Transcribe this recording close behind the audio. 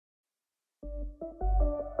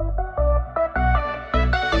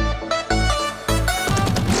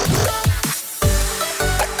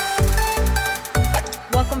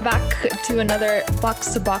Welcome back to another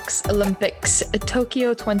Box to Box Olympics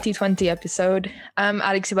Tokyo 2020 episode. I'm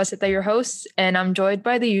Alex Ibaseta, your host, and I'm joined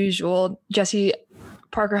by the usual Jesse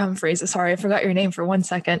Parker Humphreys. Sorry, I forgot your name for 1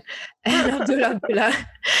 second. And Abdullah.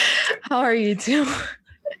 How are you two?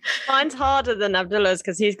 Mine's harder than Abdullah's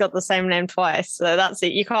because he's got the same name twice. So that's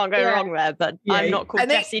it. You can't go wrong there. But I'm not called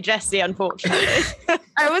Jesse, unfortunately.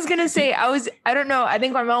 I was going to say, I don't know. I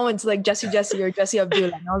think my mom went to like Jesse or Jesse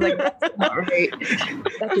Abdullah. And I was like, that's not right.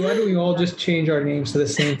 Why don't we all just change our names to the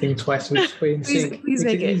same thing twice? We just play in sync. Please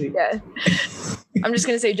make it easy. Yeah. I'm just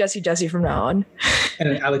going to say Jesse from now on. And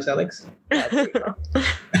then Alex.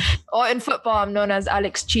 Oh, in football, I'm known as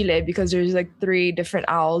Alex Chile because there's like 3 different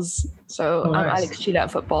owls. So I'm nice. Alex Chile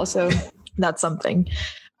at football. So that's something.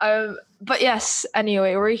 But yes,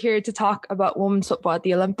 anyway, we're here to talk about women's football at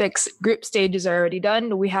the Olympics. Group stages are already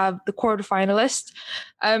done. We have the quarterfinalists.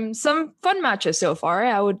 Some fun matches so far,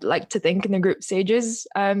 I would like to think, in the group stages.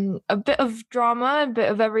 A bit of drama, a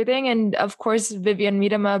bit of everything. And of course, Vivianne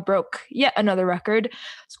Miedema broke yet another record,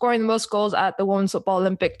 scoring the most goals at the Women's Football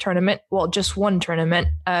Olympic tournament. Well, just one tournament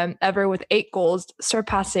ever, with 8 goals,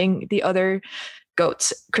 surpassing the other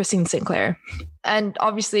GOATs, Christine Sinclair. And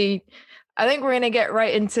obviously, I think we're going to get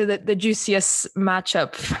right into the juiciest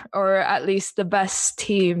matchup, or at least the best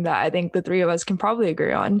team that I think the 3 of us can probably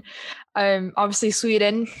agree on. Obviously,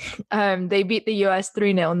 Sweden, they beat the US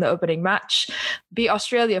 3-0 in the opening match, beat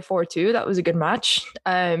Australia 4-2. That was a good match.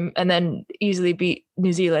 And then easily beat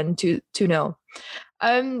New Zealand 2-0.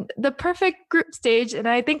 The perfect group stage, and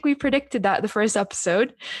I think we predicted that the first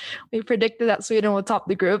episode. We predicted that Sweden would top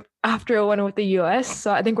the group after a win with the US,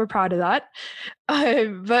 so I think we're proud of that.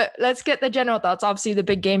 But let's get the general thoughts. Obviously, the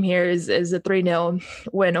big game here is a 3-0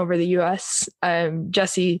 win over the US.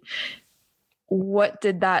 Jesse,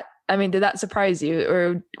 did that surprise you,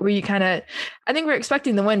 or were you kind of? I think we're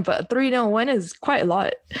expecting the win, but a 3-0 win is quite a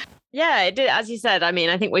lot. Yeah, it did. As you said, I mean,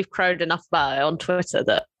 I think we've crowed enough about it on Twitter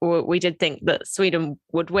that we did think that Sweden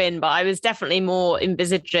would win, but I was definitely more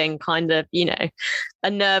envisaging kind of, a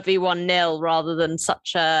nervy 1-0 rather than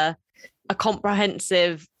such a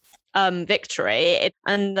comprehensive victory.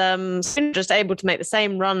 And Sweden just able to make the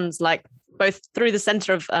same runs, like both through the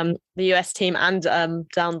center of the US team and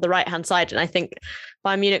down the right-hand side. And I think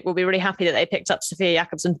Bayern Munich will be really happy that they picked up Sofia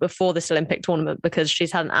Jakobsson before this Olympic tournament, because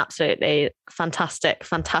she's had an absolutely fantastic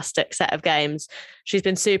set of games. She's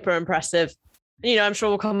been super impressive. I'm sure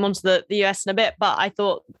we'll come on to the US in a bit, but I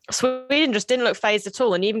thought Sweden just didn't look phased at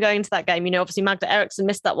all. And even going into that game, obviously Magda Eriksson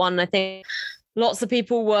missed that one. I think lots of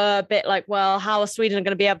people were a bit like, well, how are Sweden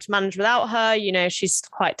going to be able to manage without her? She's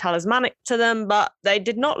quite talismanic to them, but they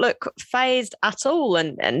did not look phased at all.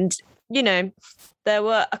 And there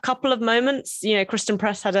were a couple of moments, Kristen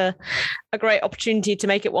Press had a great opportunity to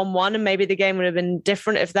make it 1-1, and maybe the game would have been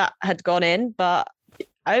different if that had gone in. But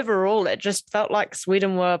overall, it just felt like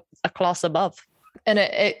Sweden were a class above. And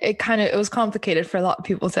it was complicated for a lot of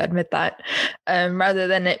people to admit that, rather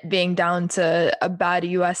than it being down to a bad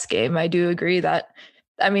US game. I do agree that,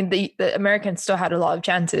 the Americans still had a lot of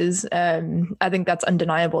chances. I think that's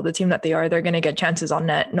undeniable. The team that they are, they're going to get chances on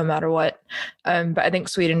net no matter what. But I think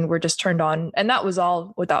Sweden were just turned on, and that was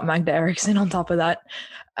all without Magda Eriksson on top of that.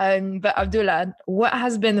 But Abdullah, what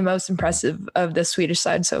has been the most impressive of the Swedish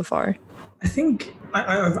side so far? I think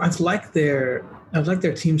I've liked their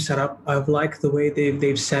team setup. I've liked the way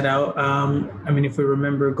they've set out. If we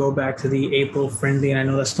remember, go back to the April friendly, and I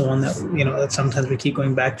know that's the one that that sometimes we keep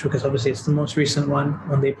going back to because obviously it's the most recent one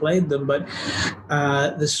when they played them. But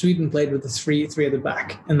the Sweden played with the three at the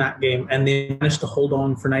back in that game, and they managed to hold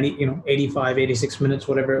on for 85, 86 minutes,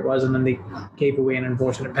 whatever it was, and then they gave away an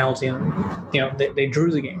unfortunate penalty, and they drew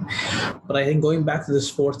the game. But I think going back to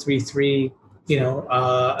this 4-3-3.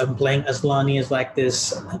 I'm playing Asllani as like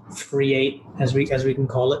this 3-8, as we can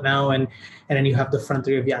call it now, and then you have the front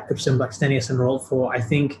 3 of Jakobsson, Blackstenius, and Rolfo. I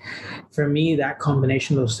think for me that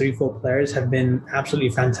combination of those 3-4 players have been absolutely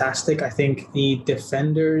fantastic. I think the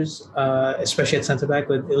defenders, especially at centre back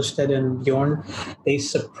with Ilstedt and Bjorn, they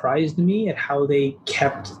surprised me at how they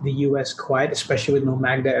kept the US quiet, especially with no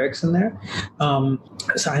Magda Eriksson there. And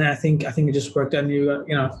I think it just worked out. And you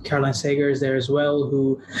got Caroline Sager is there as well,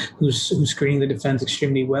 who's screening the defense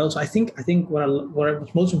extremely well. So I think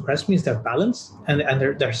what most impressed me is their balance and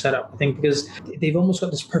their setup. I think because they've almost got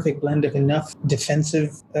this perfect blend of enough defensive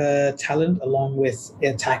talent along with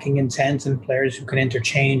attacking intent and players who can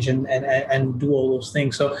interchange and do all those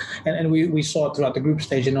things. So and we saw it throughout the group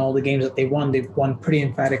stage in all the games that they won. They've won pretty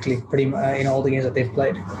emphatically, in all the games that they've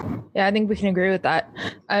played. Yeah, I think we can agree with that.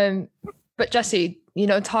 But Jesse,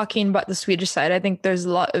 talking about the Swedish side, I think there's a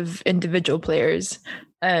lot of individual players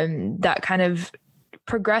that kind of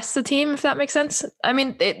progress the team, if that makes sense. I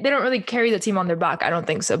mean, they don't really carry the team on their back, I don't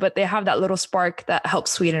think so, but they have that little spark that helps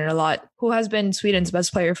Sweden a lot. Who has been Sweden's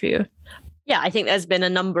best player for you? Yeah, I think there's been a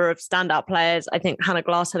number of standout players. I think Hannah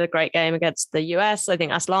Glass had a great game against the US. I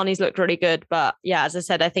think Aslani's looked really good. But yeah, as I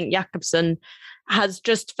said, I think Jakobsen has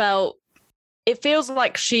just it feels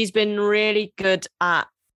like she's been really good at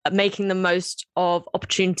making the most of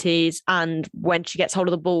opportunities. And when she gets hold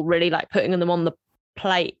of the ball, really like putting them on the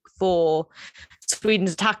plate for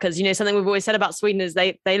Sweden's attackers. Something we've always said about Sweden is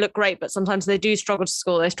they look great, but sometimes they do struggle to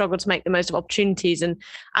score. They struggle to make the most of opportunities. And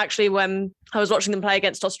actually, when I was watching them play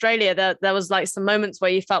against Australia, there was like some moments where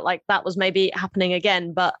you felt like that was maybe happening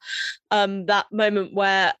again. But that moment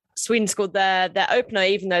where Sweden scored their opener,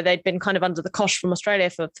 even though they'd been kind of under the cosh from Australia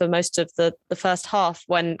for most of the first half,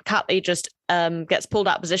 when Catley just gets pulled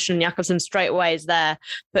out of position, Jakobsen straight away is there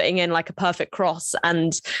putting in like a perfect cross.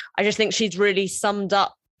 And I just think she's really summed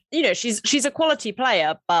up, she's a quality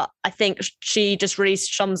player, but I think she just really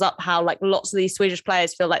sums up how like lots of these Swedish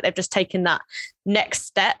players feel like they've just taken that next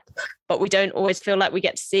step, but we don't always feel like we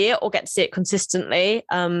get to see it or get to see it consistently.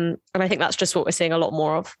 And I think that's just what we're seeing a lot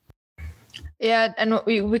more of. Yeah, and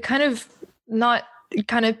we kind of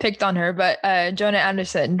picked on her, but Jonah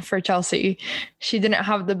Anderson for Chelsea, she didn't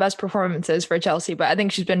have the best performances for Chelsea, but I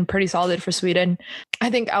think she's been pretty solid for Sweden.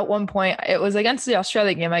 I think at one point, it was against the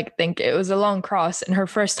Australia game, I think it was a long cross, and her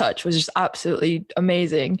first touch was just absolutely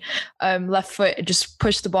amazing. Left foot, just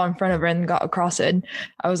pushed the ball in front of her and got a cross in.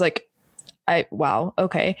 I was like, wow,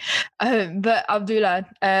 okay. But Abdullah,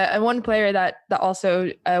 and one player that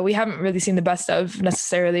also we haven't really seen the best of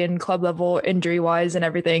necessarily in club level, injury wise and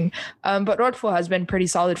everything. But Rodfo has been pretty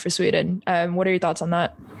solid for Sweden. What are your thoughts on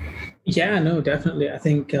that? Yeah, no, definitely. I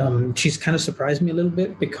think she's kind of surprised me a little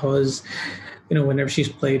bit because, whenever she's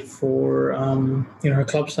played for, her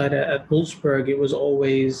club side at Wolfsburg, it was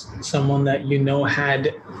always someone that,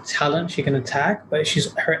 had talent, she can attack, but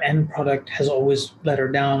her end product has always let her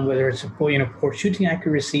down, whether it's poor shooting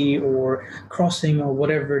accuracy or crossing or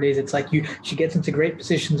whatever it is. It's like she gets into great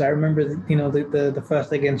positions. I remember, the first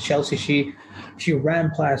leg against Chelsea, she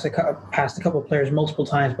ran past a couple of players multiple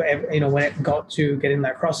times, but when it got to getting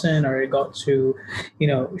that cross in or it got to,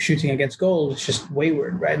 shooting against goal, it's just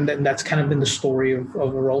wayward, right? And then that's kind of been the story of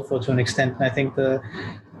Rodolfo to an extent. And I think the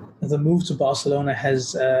move to Barcelona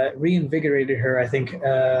has reinvigorated her. I think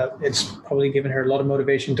it's probably given her a lot of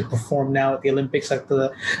motivation to perform now at the Olympics. Like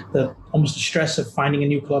the almost the stress of finding a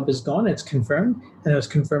new club is gone. It's confirmed, and it was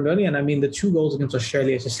confirmed early. And I mean, the 2 goals against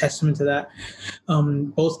Australia is a testament to that.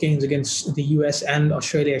 Both games against the US and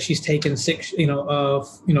Australia, she's taken 6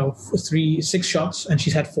 shots, and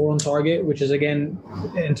she's had 4 on target, which is, again,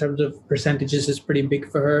 in terms of percentages, is pretty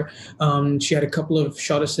big for her. She had a couple of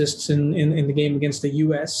shot assists in the game against the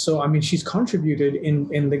US. So, I mean, she's contributed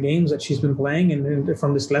in the games that she's been playing and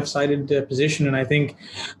from this left-sided position. And I think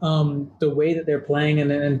the way that they're playing,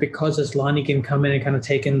 and because Aslani can come in and kind of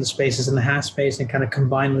take in the spaces in the half space and kind of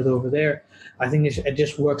combine with over there, I think it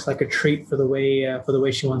just works like a treat for the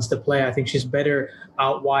way she wants to play. I think she's better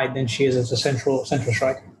out wide than she is as a central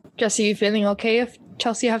striker. Jesse, you feeling okay if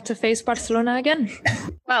Chelsea have to face Barcelona again?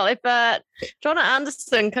 Well, if Jonah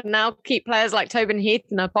Anderson can now keep players like Tobin Heath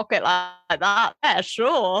in her pocket like that, yeah,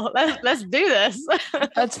 sure, let's do this.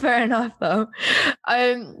 That's fair enough, though.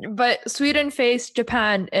 But Sweden faced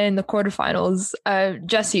Japan in the quarterfinals.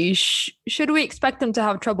 Jesse, should we expect them to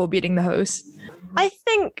have trouble beating the hosts? I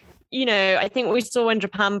think we saw when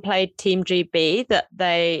Japan played Team GB that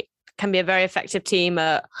they can be a very effective team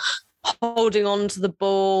at holding on to the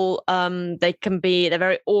ball. They're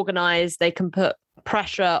very organized. They can put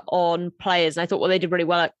pressure on players. And I thought what they did really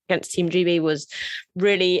well against Team GB was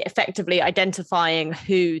really effectively identifying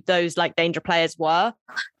who those like danger players were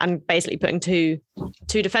and basically putting two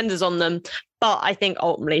defenders on them. But I think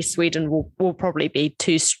ultimately Sweden will probably be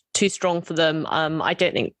too strong for them. I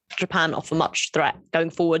don't think Japan offer much threat going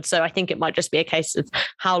forward. So I think it might just be a case of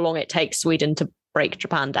how long it takes Sweden to break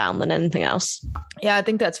Japan down than anything else. Yeah, I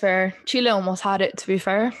think that's fair. Chile almost had it, to be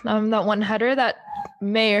fair. That one header that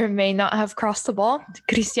may or may not have crossed the ball.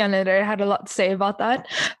 Christian Leder had a lot to say about that.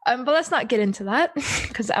 But let's not get into that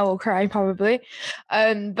because I will cry probably.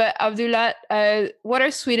 But Abdullah, what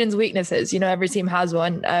are Sweden's weaknesses? Every team has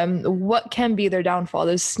one. What can be their downfall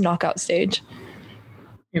this knockout stage?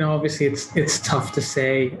 Obviously it's tough to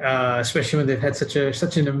say, especially when they've had such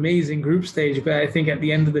an amazing group stage. But I think at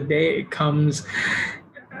the end of the day, it comes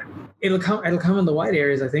It'll come in the wide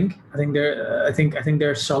areas. I think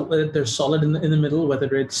they're solid. They're solid in the middle.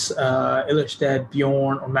 Whether it's Illerstedt,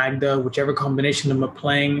 Bjorn, or Magda, whichever combination of them are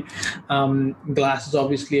playing. Glass is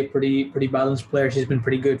obviously a pretty balanced player. She's been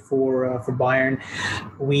pretty good for Bayern.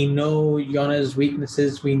 We know Jona's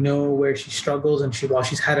weaknesses. We know where she struggles, and while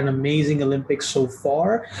she's had an amazing Olympics so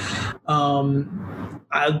far,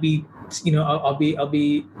 I'll be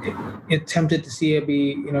tempted to see. I'll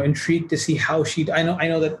be intrigued to see how she. I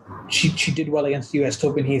know that she did well against the US.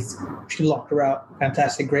 Tobin Heath, she locked her out.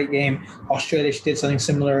 Fantastic, great game. Australia, she did something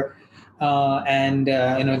similar.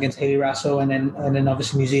 Against Hayley Raso, and then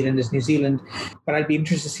obviously New Zealand is New Zealand. But I'd be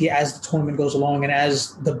interested to see as the tournament goes along and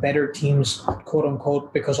as the better teams, quote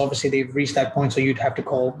unquote, because obviously they've reached that point, so you'd have to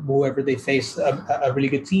call whoever they face a really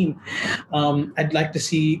good team. I'd like to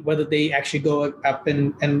see whether they actually go up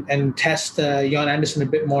and test Jan Anderson a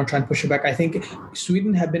bit more and try and push her back. I think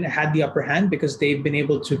Sweden had the upper hand because they've been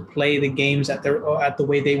able to play the games at the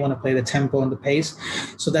way they want to play, the tempo and the pace.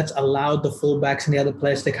 So that's allowed the fullbacks and the other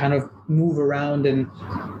players to kind of move around and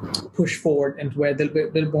push forward and where they're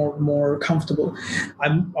a bit more comfortable. I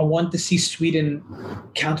want to see Sweden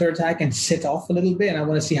counterattack and sit off a little bit, and I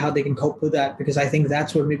want to see how they can cope with that, because I think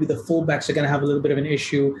that's where maybe the fullbacks are going to have a little bit of an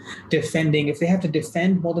issue defending. If they have to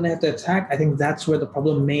defend more than they have to attack, I think that's where the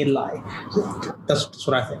problem may lie. That's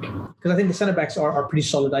what I think, because I think the center backs are pretty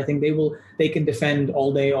solid. I think they can defend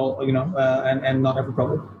all day, and not have a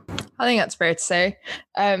problem. I think that's fair to say.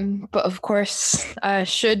 But of course,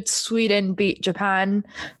 should Sweden beat Japan,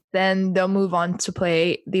 then they'll move on to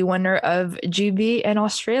play the winner of GB and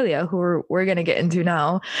Australia, who we're going to get into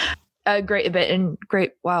now. Great Britain,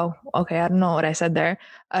 wow. Okay, I don't know what I said there.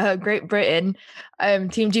 Great Britain,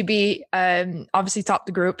 Team GB obviously topped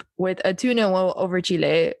the group with a 2-0 over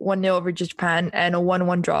Chile, 1-0 over Japan, and a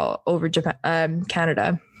 1-1 draw over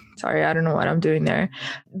Canada. Sorry, I don't know what I'm doing there.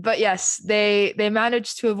 But yes, they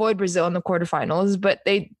managed to avoid Brazil in the quarterfinals, but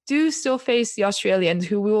they do still face the Australians,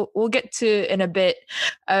 who we'll get to in a bit.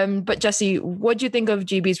 But Jesse, what do you think of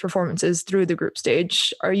GB's performances through the group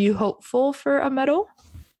stage? Are you hopeful for a medal?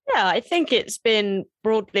 Yeah, I think it's been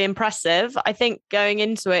broadly impressive. I think going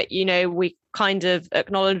into it, we kind of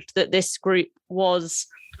acknowledged that this group was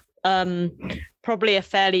probably a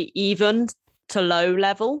fairly even to low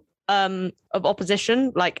level of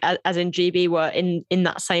opposition, like as in GB were in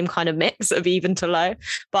that same kind of mix of even to low.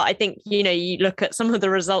 But I think, you look at some of the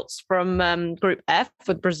results from Group F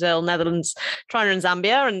with Brazil, Netherlands, China and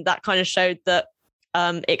Zambia, and that kind of showed that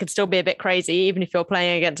it could still be a bit crazy, even if you're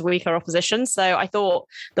playing against weaker opposition. So I thought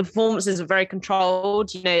the performances were very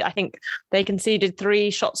controlled. I think they conceded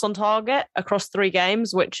 3 shots on target across 3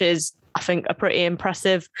 games, which is, I think, a pretty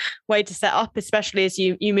impressive way to set up, especially as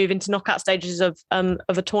you move into knockout stages of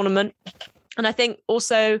a tournament. And I think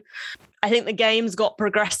the games got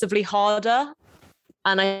progressively harder.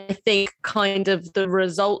 And I think kind of the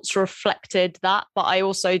results reflected that. But I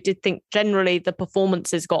also did think generally the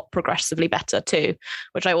performances got progressively better too,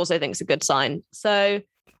 which I also think is a good sign. So,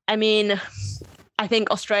 I mean, I think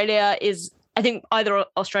either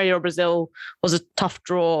Australia or Brazil was a tough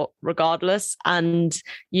draw regardless. And,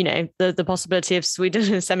 the possibility of Sweden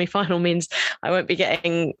in a semi-final means I won't be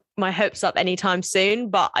getting my hopes up anytime soon,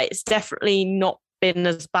 but it's definitely not been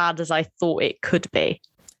as bad as I thought it could be.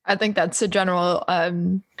 I think that's a general, I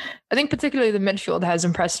think particularly the midfield has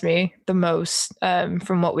impressed me the most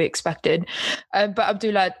from what we expected. But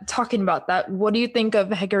Abdullah, talking about that, what do you think of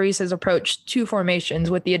Hegeri's approach to formations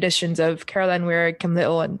with the additions of Caroline Weir, Kim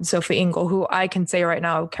Little, and Sophie Ingle, who I can say right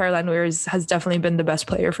now, Caroline Weir has definitely been the best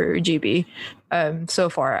player for GB so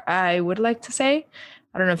far, I would like to say.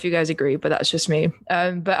 I don't know if you guys agree, but that's just me.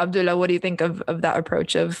 But Abdullah, what do you think of that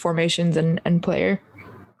approach of formations and player?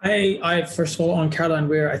 I first of all, on Caroline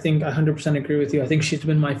Weir, I think I 100% agree with you. I think she's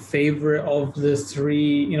been my favorite of the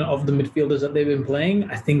 3, of the midfielders that they've been playing.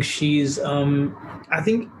 I think she's, I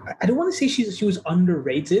don't want to say she was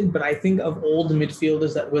underrated, but I think of all the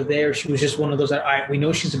midfielders that were there, she was just one of those that we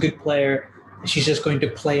know she's a good player. She's just going to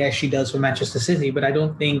play as she does for Manchester City, but I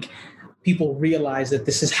don't think people realize that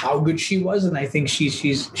this is how good she was, and I think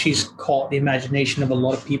she's caught the imagination of a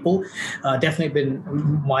lot of people. Definitely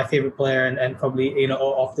been my favorite player, and probably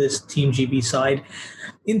off this Team GB side.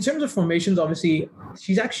 In terms of formations, obviously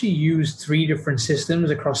she's actually used 3 different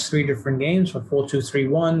systems across 3 different games: for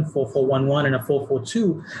 4-2-3-1, 4-4-1-1, and a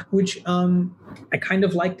 4-4-2, which I kind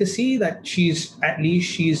of like to see that she's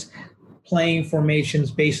playing formations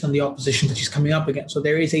based on the opposition that she's coming up against. So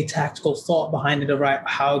there is a tactical thought behind it of, right,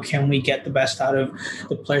 how can we get the best out of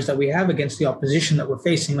the players that we have against the opposition that we're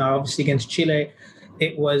facing now? Obviously against Chile,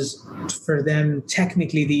 it was for them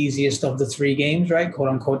technically the easiest of the three games, right? Quote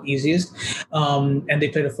unquote easiest. And they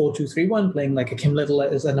played a 4-2-3-1, playing like a Kim Little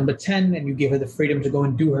as a number 10, and you give her the freedom to go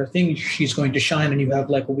and do her thing. She's going to shine, and you have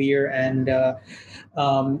like Weir and the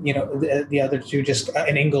other two just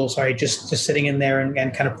an Ingles, sorry, just sitting in there and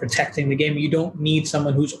kind of protecting the game. You don't need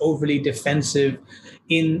someone who's overly defensive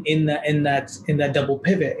in that double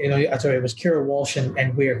pivot. Sorry, it was Kira Walsh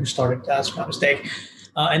and Weir who started. That's my mistake.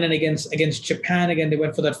 And then against Japan, again, they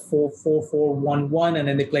went for that 4-4-4-1-1, and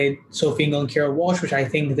then they played Sophie Ingle and Kira Walsh, which I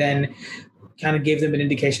think then kind of gave them an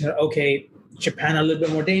indication that, okay, Japan a little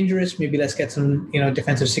bit more dangerous. Maybe let's get some,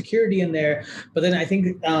 defensive security in there. But then I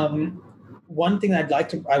think one thing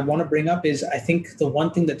I want to bring up is I think the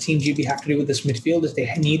one thing that Team GB have to do with this midfield is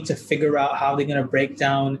they need to figure out how they're going to break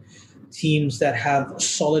down teams that have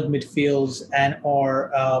solid midfields and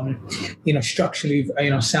are, structurally,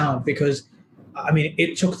 sound, because I mean,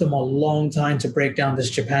 it took them a long time to break down this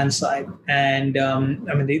Japan side, and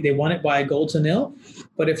they won it by a goal to nil.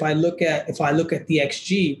 But if I look at the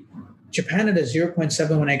XG, Japan had a 0.71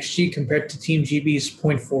 XG compared to Team GB's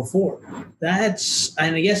 0.44.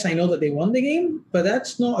 And yes, I know that they won the game, but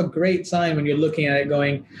that's not a great sign when you're looking at it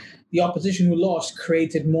going, the opposition who lost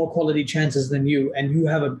created more quality chances than you, and you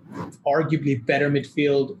have a arguably better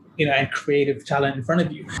midfield, and creative talent in front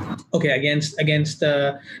of you. Okay, against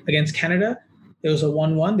Canada, it was a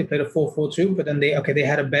 1-1. They played a 4-4-2, but then they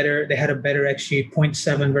had a better XG,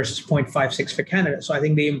 0.7 versus 0.56 for Canada. So I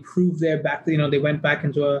think they improved their back. They went back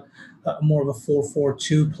into a more of a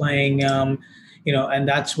 4-4-2 playing. And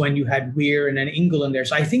that's when you had Weir and then Ingle in there.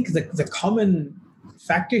 So I think the common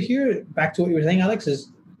factor here, back to what you were saying, Alex, is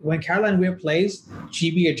when Caroline Weir plays,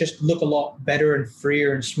 GB just look a lot better and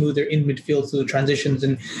freer and smoother in midfield through the transitions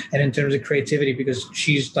and in terms of creativity, because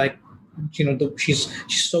she's like, she's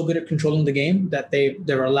so good at controlling the game that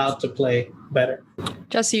they're allowed to play better.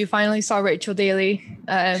 Jesse, you finally saw Rachel Daly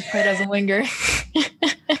played as a winger.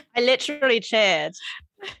 I literally cheered.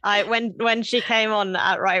 When she came on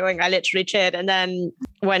at right wing, I literally cheered, and then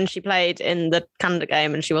when she played in the Canada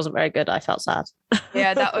game and she wasn't very good, I felt sad.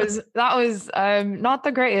 Yeah, that was not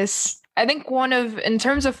the greatest. I think in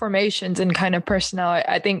terms of formations and kind of personnel,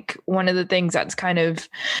 I think one of the things that's kind of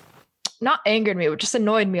not angered me, but just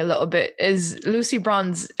annoyed me a little bit is Lucy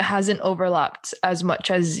Bronze hasn't overlapped as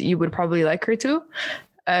much as you would probably like her to.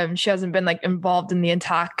 She hasn't been like involved in the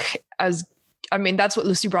attack that's what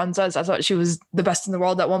Lucy Bronze does. I thought she was the best in the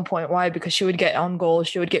world at one point. Why? Because she would get on goal,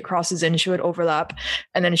 she would get crosses in, she would overlap,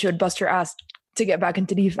 and then she would bust her ass to get back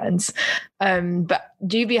into defense. But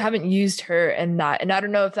GB haven't used her in that. And I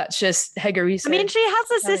don't know if that's just Hegger. I mean, she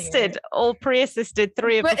has assisted or pre-assisted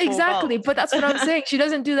 3 of the 4 exactly goals. But that's what I'm saying. She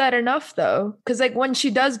doesn't do that enough though. Because like when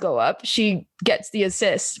she does go up, she gets the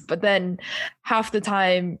assist. But then half the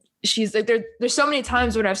time she's like, there's so many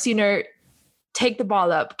times when I've seen her take the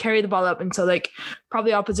ball up, carry the ball up until like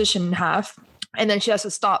probably opposition half. And then she has to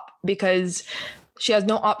stop because she has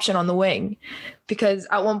no option on the wing, because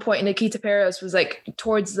at one point Nikita Perez was like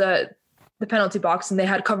towards the penalty box and they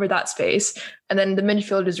had covered that space. And then the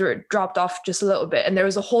midfielders were dropped off just a little bit. And there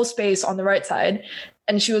was a whole space on the right side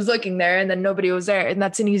and she was looking there and then nobody was there. And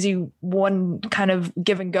that's an easy one kind of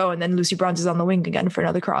give and go. And then Lucy Bronze is on the wing again for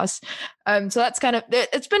another cross. So that's kind of,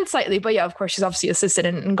 it's been slightly, but yeah, of course she's obviously assisted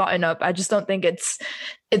and gotten up. I just don't think it's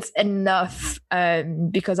enough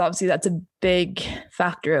because obviously that's a big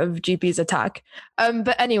factor of GP's attack.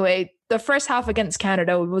 But anyway, the first half against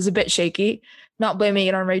Canada was a bit shaky, not blaming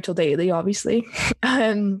it on Rachel Daly, obviously.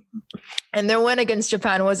 And their win against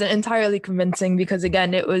Japan wasn't entirely convincing because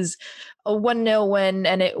again, it was a 1-0 win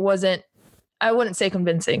and it wasn't, I wouldn't say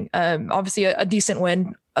convincing. Obviously a decent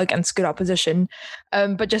win against good opposition.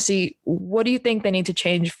 But Jesse, what do you think they need to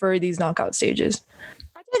change for these knockout stages?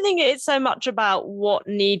 I don't think it's so much about what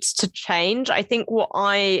needs to change. I think what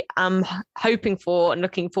I am hoping for and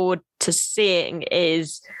looking forward to seeing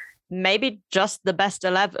is maybe just the best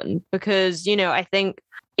 11, because, I think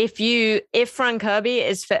if Fran Kirby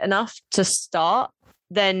is fit enough to start,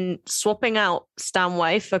 then swapping out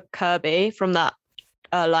Stanway for Kirby from that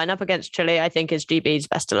lineup against Chile, I think is GB's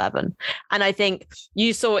best 11. And I think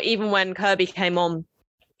you saw even when Kirby came on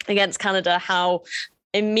against Canada, how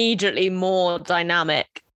immediately more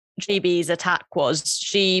dynamic GB's attack was.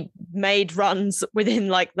 She made runs within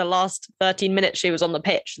like the last 13 minutes she was on the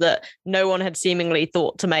pitch that no one had seemingly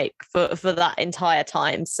thought to make for that entire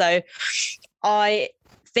time. So I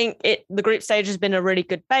think the group stage has been a really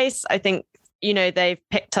good base. I think, they've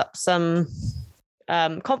picked up some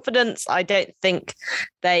confidence. I don't think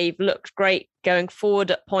they've looked great going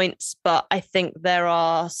forward at points, but I think there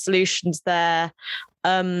are solutions there.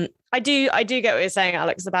 I do get what you're saying,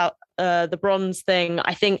 Alex, about the bronze thing.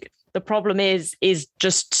 I think the problem is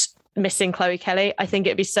just missing Chloe Kelly. I think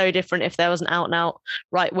it'd be so different if there was an out and out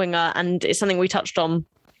right winger. And it's something we touched on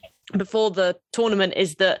before the tournament,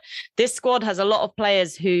 is that this squad has a lot of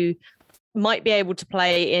players who might be able to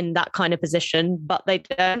play in that kind of position, but they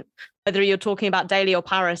don't. Whether you're talking about Daly or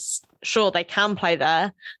Paris, sure, they can play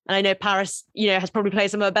there. And I know Paris, has probably played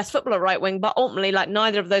some of the best football at right wing, but ultimately, like,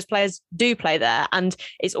 neither of those players do play there. And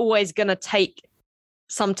it's always going to take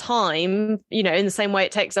some time, in the same way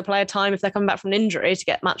it takes a player time if they're coming back from an injury to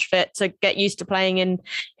get match fit, to get used to playing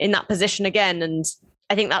in that position again. And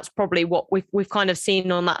I think that's probably what we've kind of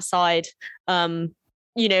seen on that side. And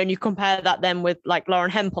you compare that then with like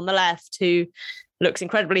Lauren Hemp on the left, who looks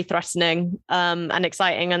incredibly threatening and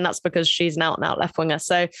exciting. And that's because she's an out and out left winger.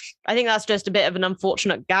 So I think that's just a bit of an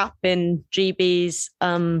unfortunate gap in GB's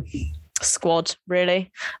squad,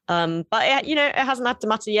 really. But it hasn't had to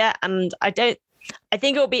matter yet. And I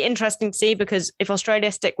think it'll be interesting to see, because if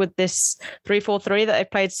Australia stick with this 3-4-3 that they've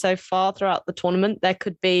played so far throughout the tournament, there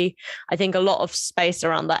could be, I think, a lot of space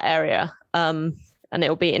around that area. And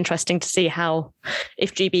it'll be interesting to see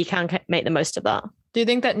if GB can make the most of that. Do you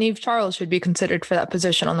think that Niamh Charles should be considered for that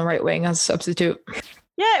position on the right wing as a substitute?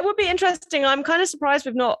 Yeah, it would be interesting. I'm kind of surprised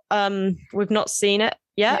we've not seen it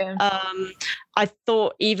yet. Yeah. I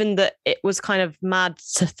thought even that it was kind of mad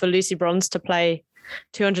for Lucy Bronze to play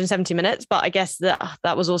 270 minutes, but I guess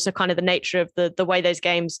that was also kind of the nature of the way those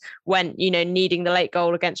games went, needing the late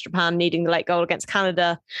goal against Japan, needing the late goal against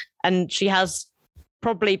Canada. And she has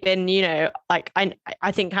probably been,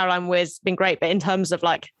 I think Caroline Weir's been great, but in terms of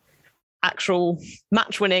like actual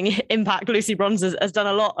match winning impact, Lucy Bronze has done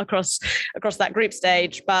a lot across that group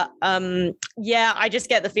stage. But I just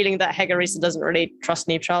get the feeling that Hege Riise doesn't really trust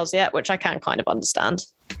Niamh Charles yet, which I can kind of understand.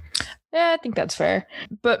 Yeah, I think that's fair.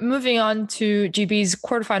 But moving on to GB's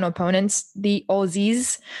quarterfinal opponents, the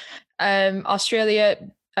Aussies, Australia,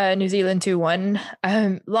 New Zealand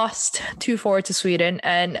 2-1, lost 2-4 to Sweden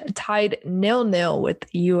and tied 0-0 with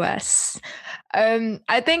US.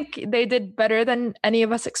 I think they did better than any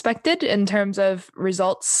of us expected in terms of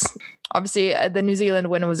results. Obviously, the New Zealand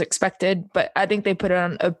win was expected, but I think they put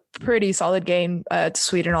on a pretty solid game to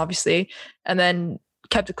Sweden, obviously, and then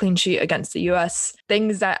kept a clean sheet against the US.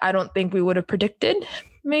 Things that I don't think we would have predicted,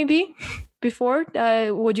 maybe, before.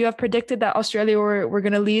 Would you have predicted that Australia were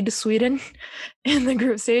going to lead Sweden in the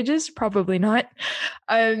group stages? Probably not.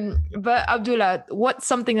 But Abdullah, what's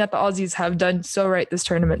something that the Aussies have done so right this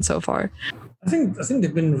tournament so far? I think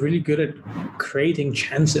they've been really good at creating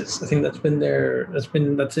chances. I think that's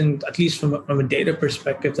in at least from a data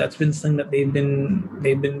perspective, that's been something that they've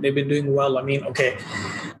been doing well. I mean, okay,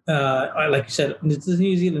 like you said, the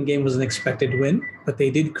New Zealand game was an expected win, but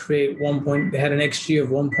they did create 1 point. They had an XG of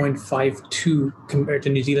 1.52 compared to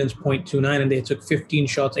New Zealand's 0.29, and they took 15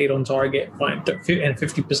 shots, 8 on target, and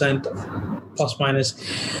 50% plus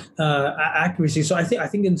minus accuracy. So I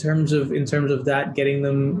think in terms of that, getting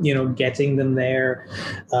them there,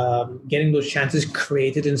 getting those chances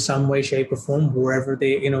created in some way, shape, or form, wherever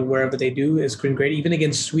they do, is great. Even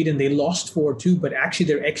against Sweden, they lost 4-2, but actually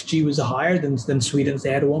their XG was higher than Sweden's.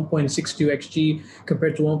 They had a 1.62 XG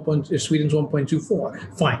compared to Sweden's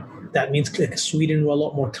 1.24. Fine. That means Sweden were a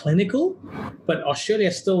lot more clinical, but Australia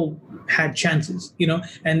still had chances,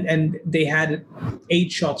 and they had 8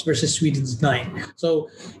 shots versus Sweden's 9. So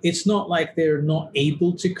it's not like they're not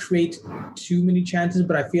able to create too many chances,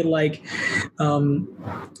 but I feel like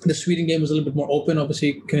the Sweden game was a little bit more open,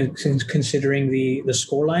 obviously, considering the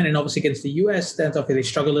scoreline, and obviously against the US, that's obviously they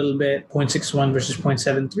struggle a little bit, 0.61 versus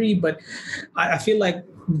 0.73. But I feel like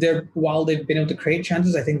while they've been able to create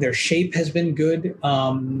chances, I think their shape has been good.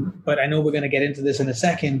 But I know we're going to get into this in a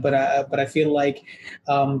second. But I feel like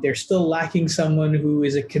they're still lacking someone who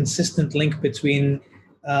is a consistent link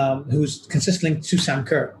who's consistent link to Sam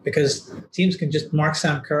Kerr, because teams can just mark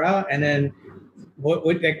Sam Kerr out, and then what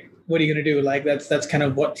are you going to do? Like that's kind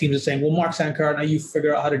of what teams are saying. We'll mark Sam Kerr, now you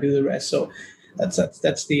figure out how to do the rest. So that's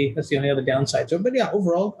the only other downside. So, but yeah,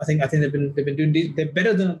 overall, I think they've been doing they're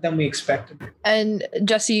better than we expected. And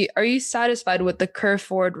Jesse, are you satisfied with the Kerr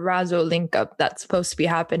Ford Razzo link up that's supposed to be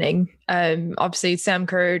happening? Obviously, Sam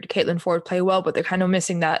Kerr, Caitlin Ford play well, but they're kind of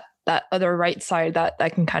missing that other right side that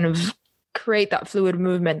can kind of create that fluid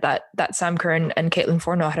movement that Sam Kerr and Caitlin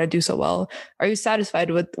Ford know how to do so well. Are you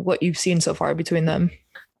satisfied with what you've seen so far between them?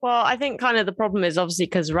 Well, I think kind of the problem is obviously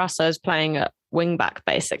because Rasso is playing at wing back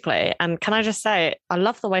basically. And can I just say, I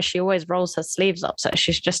love the way she always rolls her sleeves up, so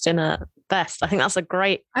she's just in a vest. I think that's a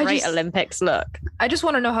great Olympics look. I just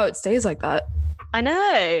want to know how it stays like that. I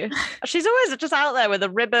know. She's always just out there with a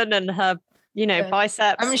ribbon and her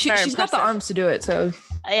biceps. I mean, she's got the arms to do it, so.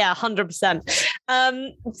 Yeah, 100%.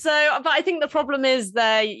 But I think the problem is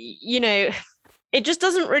there, it just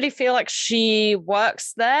doesn't really feel like she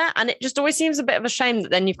works there. And it just always seems a bit of a shame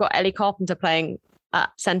that then you've got Ellie Carpenter playing at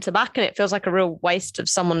centre back, and it feels like a real waste of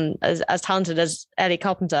someone as talented as Ellie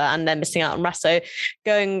Carpenter, and then missing out on Rasso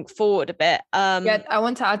going forward a bit. Yeah, I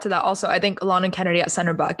want to add to that also. I think Alana Kennedy at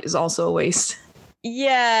centre back is also a waste.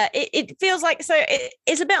 Yeah, it feels like, so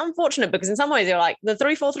it's a bit unfortunate because in some ways you're like, the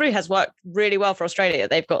 3-4-3 has worked really well for Australia.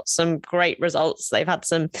 They've got some great results. They've had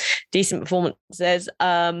some decent performances.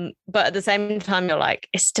 But at the same time, you're like,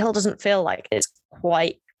 it still doesn't feel like it's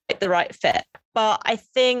quite the right fit. But I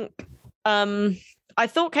think, I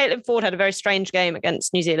thought Caitlin Ford had a very strange game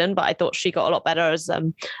against New Zealand, but I thought she got a lot better as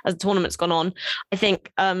the tournament's gone on. I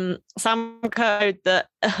think Sam Code that,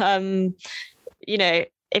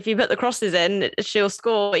 if you put the crosses in, she'll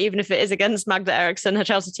score, even if it is against Magda Eriksson, her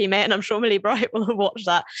Chelsea teammate. And I'm sure Millie Bright will have watched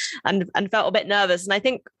that and felt a bit nervous. And I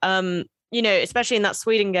think, especially in that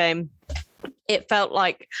Sweden game, it felt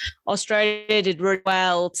like Australia did really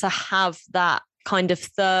well to have that kind of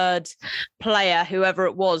third player, whoever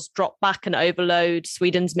it was, drop back and overload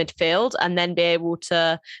Sweden's midfield and then be able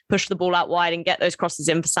to push the ball out wide and get those crosses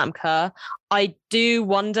in for Sam Kerr. I do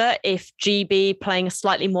wonder if GB playing a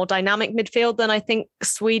slightly more dynamic midfield than I think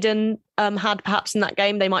Sweden had perhaps in that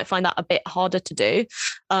game, they might find that a bit harder to do.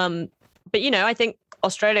 But, I think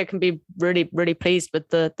Australia can be really, really pleased with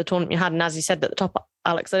the tournament you had. And as you said at the top,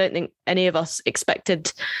 Alex, I don't think any of us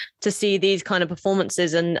expected to see these kind of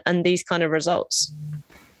performances and these kind of results.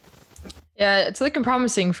 Yeah, it's looking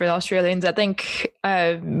promising for the Australians. I think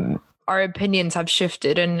our opinions have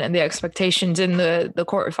shifted and the expectations in the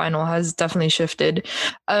quarterfinal has definitely shifted.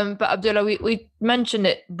 But Abdullah, we mentioned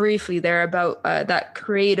it briefly there about that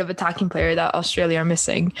creative attacking player that Australia are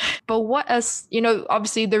missing. But what else,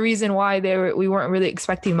 obviously the reason why we weren't really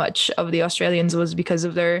expecting much of the Australians was because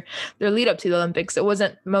of their lead up to the Olympics. It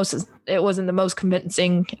wasn't the most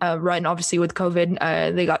convincing run, obviously with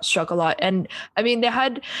COVID. They got struck a lot. And I mean, they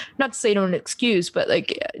had, not to say no an excuse, but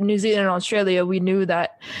like New Zealand and Australia, we knew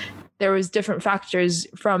that there was different factors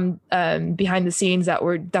from behind the scenes that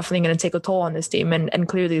were definitely going to take a toll on this team. And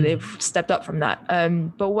clearly they've stepped up from that.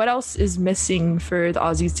 But what else is missing for the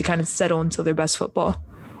Aussies to kind of settle into their best football?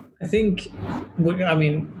 I think,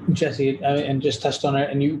 Jesse, and just touched on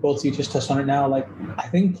it, and you just touched on it now. Like, I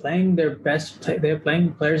think they're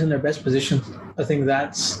playing players in their best positions. I think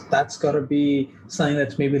that's got to be something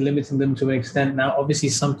that's maybe limiting them to an extent. Now, obviously,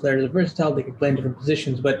 some players are versatile; they can play in different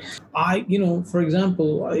positions. But for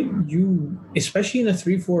example, you, especially in a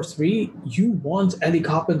 3-4-3, you want Ellie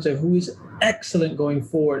Carpenter, who is excellent going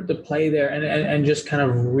forward, to play there and just kind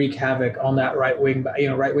of wreak havoc on that right wing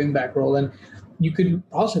back role. And you could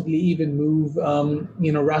possibly even move,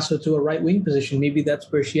 Rasso to a right wing position. Maybe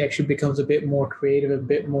that's where she actually becomes a bit more creative, a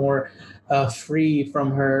bit more free from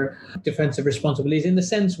her defensive responsibilities, in the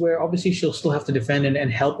sense where obviously she'll still have to defend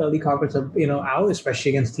and help Ellie Carpenter, out, especially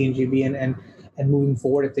against Team GB and moving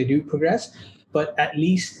forward if they do progress. But at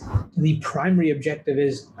least the primary objective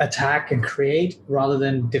is attack and create rather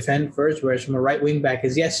than defend first. Whereas from a right wing back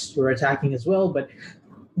is, yes, you're attacking as well, but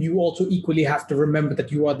you also equally have to remember that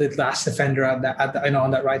you are the last defender on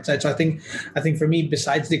that right side. So I think for me,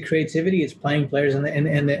 besides the creativity, it's playing players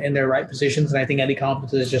in their right positions. And I think Ellie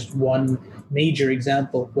Carpenter is just one major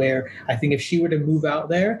example where I think if she were to move out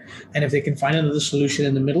there and if they can find another solution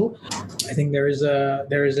in the middle, I think there's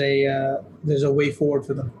a way forward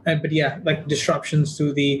for them. But yeah, like disruptions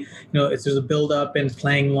to the, if there's a build up and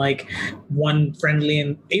playing like one friendly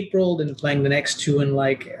in April, then playing the next two in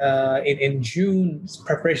in June,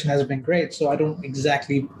 preparation hasn't been great. So I don't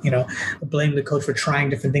exactly, blame the coach for trying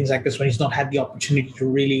different things like this when he's not had the opportunity to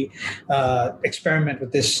really experiment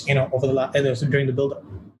with this, during the build up.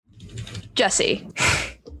 Jesse,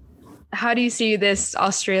 how do you see this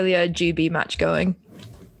Australia GB match going?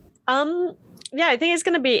 Yeah, I think it's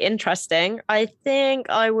going to be interesting. I think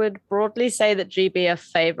I would broadly say that GB are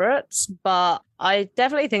favourites, but I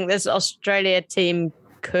definitely think this Australia team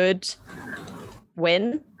could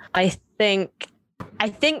win. I think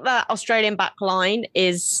that Australian back line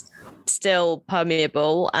is still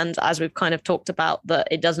permeable, and as we've kind of talked about, that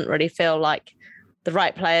it doesn't really feel like the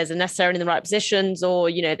right players are necessarily in the right positions, or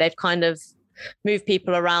they've kind of moved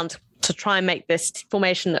people around to try and make this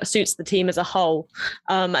formation that suits the team as a whole.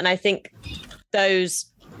 And I think those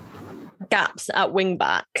gaps at wing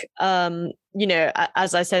back,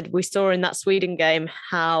 as I said, we saw in that Sweden game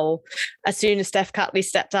how as soon as Steph Catley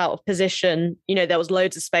stepped out of position, there was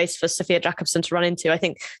loads of space for Sophia Jakobsen to run into. I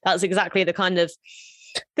think that's exactly the kind of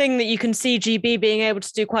thing that you can see GB being able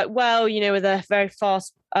to do quite well, with their very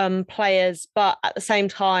fast players. But at the same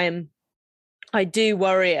time, I do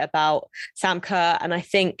worry about Sam Kerr. And I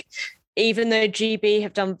think even though GB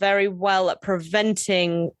have done very well at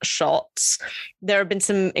preventing shots, there have been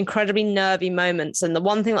some incredibly nervy moments. And the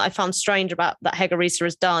one thing that I found strange about that Hege Riise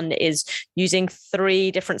has done is using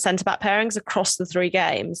 3 different centre-back pairings across the 3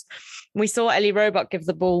 games. We saw Ellie Roebuck give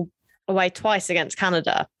the ball away twice against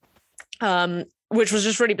Canada, which was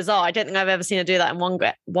just really bizarre. I don't think I've ever seen her do that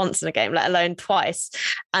once in a game, let alone twice.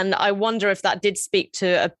 And I wonder if that did speak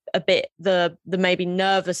to a bit the maybe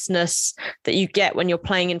nervousness that you get when you're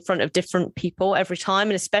playing in front of different people every time.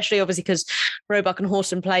 And especially obviously because Roebuck and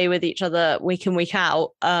Horton play with each other week in, week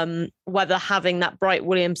out, whether having that Bright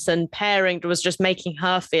Williamson pairing was just making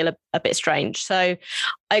her feel a bit strange. So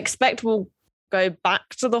I expect we'll go back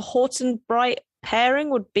to the Horton Bright pairing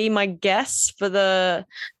would be my guess for the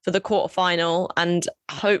quarterfinal, and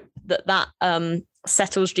hope that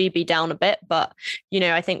settles GB down a bit. But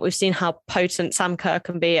I think we've seen how potent Sam Kerr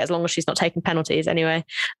can be as long as she's not taking penalties anyway,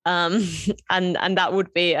 and that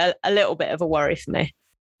would be a little bit of a worry for me.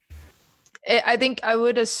 I think I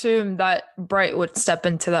would assume that Bright would step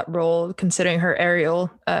into that role, considering her aerial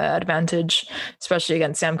advantage, especially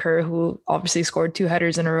against Sam Kerr, who obviously scored 2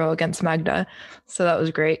 headers in a row against Magda. So that was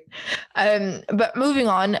great. But moving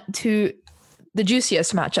on to the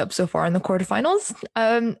juiciest matchup so far in the quarterfinals,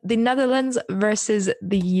 the Netherlands versus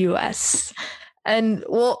the US. And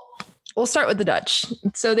we'll start with the Dutch.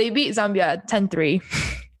 So they beat Zambia 10-3.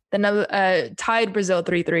 Then tied Brazil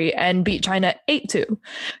 3-3 and beat China 8-2.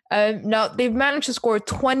 Now, they've managed to score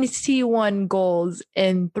 21 goals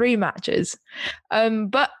in 3 matches.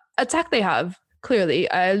 But attack they have, clearly.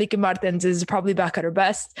 Lieke Martens is probably back at her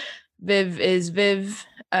best. Viv is Viv.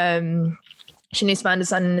 Shanice van de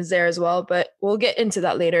Sande is there as well, but we'll get into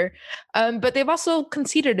that later. But they've also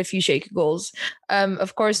conceded a few shaky goals.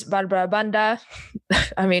 Of course, Barbara Banda.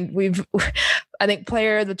 I mean, I think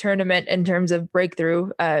player of the tournament in terms of breakthrough.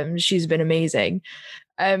 She's been amazing.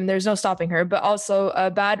 There's no stopping her, but also a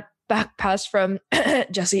bad back pass from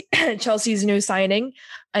Chelsea's new signing,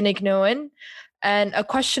 Annick Nouwen, and a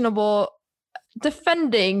questionable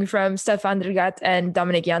defending from Stefan Dregat and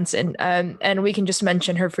Dominic Janssen. And we can just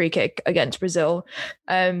mention her free kick against Brazil,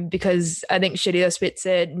 because I think Shadia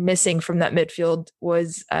Spitze missing from that midfield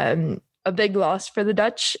was a big loss for the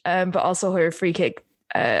Dutch, but also her free kick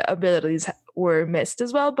abilities were missed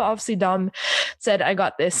as well. But obviously Dom said, I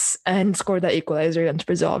got this, and scored that equalizer against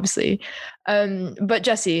Brazil, obviously. But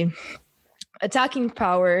Jessie, attacking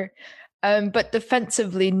power, but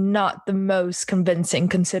defensively not the most convincing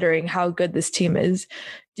considering how good this team is.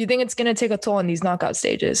 Do you think it's going to take a toll on these knockout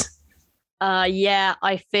stages? Yeah,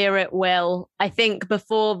 I fear it will. I think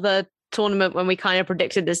before the tournament, when we kind of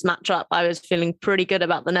predicted this matchup, I was feeling pretty good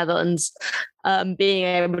about the Netherlands being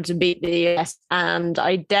able to beat the US, and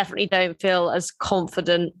I definitely don't feel as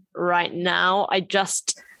confident right now. I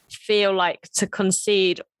just feel like to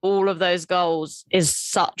concede all of those goals is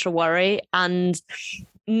such a worry, and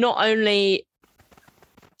not only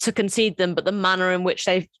to concede them, but the manner in which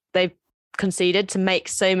they've conceded, to make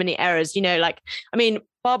so many errors.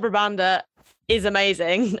 Barbara Banda is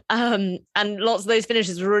amazing, and lots of those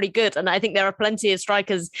finishes were really good. And I think there are plenty of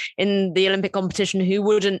strikers in the Olympic competition who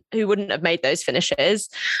wouldn't have made those finishes.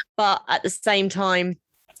 But at the same time,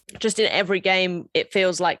 just in every game, it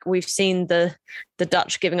feels like we've seen the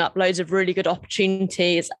Dutch giving up loads of really good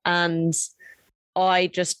opportunities, and I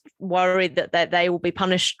just worry that they will be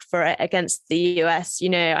punished for it against the US.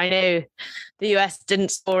 I know the US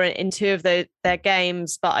didn't score in 2 of their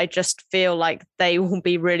games, but I just feel like they will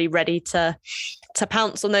be really ready to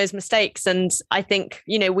pounce on those mistakes. And I think,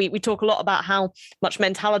 we talk a lot about how much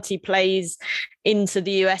mentality plays into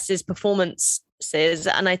the US's performances.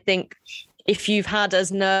 And I think if you've had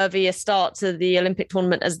as nervy a start to the Olympic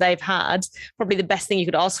tournament as they've had, probably the best thing you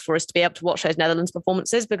could ask for is to be able to watch those Netherlands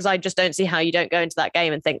performances, because I just don't see how you don't go into that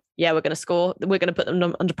game and think, yeah, we're going to score, we're going to put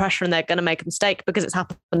them under pressure and they're going to make a mistake, because it's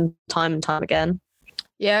happened time and time again.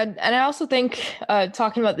 Yeah, and I also think,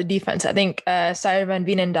 talking about the defense, I think Sarah van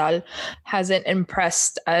Veenendaal hasn't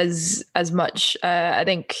impressed as much. I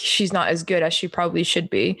think she's not as good as she probably should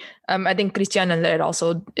be. I think Christiane Led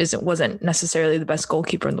also wasn't necessarily the best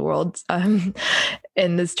goalkeeper in the world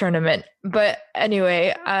in this tournament. But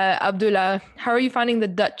anyway, Abdullah, how are you finding the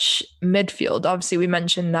Dutch midfield? Obviously, we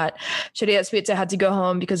mentioned that Shadia Spitze had to go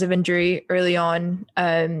home because of injury early on,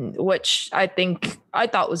 which I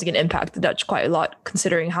thought was going to impact the Dutch quite a lot,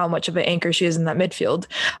 considering how much of an anchor she is in that midfield.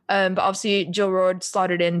 But obviously, Jill Roord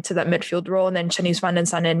slotted into that midfield role, and then Shanice van den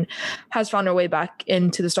Sande has found her way back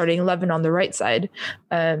into the starting 11 on the right side.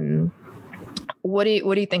 What do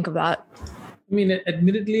you think of that? I mean,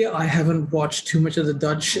 admittedly, I haven't watched too much of the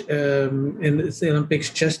Dutch in the Olympics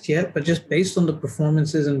just yet, but just based on the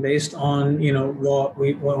performances and based on what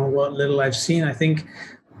little I've seen, I think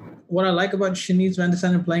what I like about Shanice van der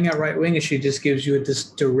Sande playing at right wing is she just gives you this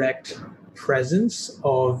direct presence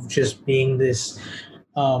of just being this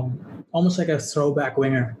almost like a throwback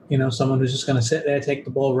winger, someone who's just going to sit there, take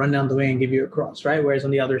the ball, run down the wing, and give you a cross, right? Whereas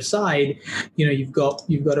on the other side, you've got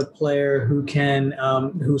a player who can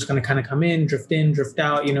who's going to kind of come in, drift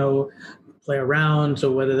out, play around.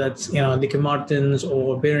 So whether that's Lieke Martens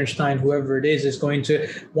or Berenstein, whoever it is going to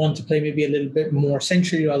want to play maybe a little bit more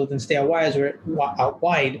centrally rather than stay out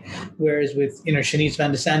wide. Whereas with Shanice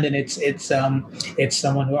van der Sande, it's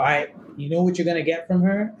someone who you know what you're going to get from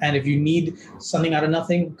her, and if you need something out of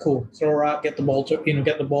nothing, cool, throw her out, get the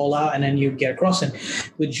ball out, and then you get across. And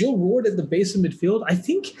with Jill Roord at the base of midfield, I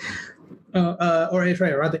think,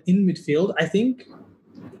 rather in midfield, I think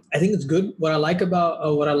it's good. What I like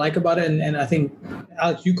about it, and I think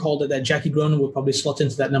Alex, you called it that Jackie Groenen would probably slot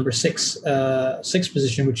into that number six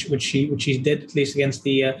position, which she did, at least against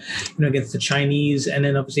the against the Chinese, and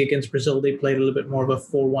then obviously against Brazil they played a little bit more of a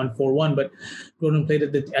 4-1-4-1, but Groenen played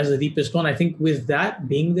as the deepest one. I think with that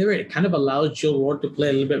being there, it kind of allows Jill Roord to play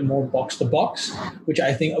a little bit more box to box, which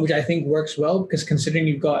I think works well, because considering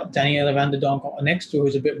you've got Danielle van der Donk next to her,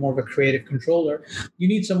 who's a bit more of a creative controller, you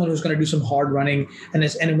need someone who's going to do some hard running, and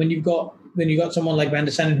when you got someone like Van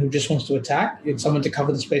der Sande who just wants to attack, you need someone to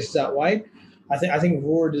cover the spaces out wide. I think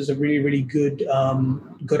Roord is a really, really good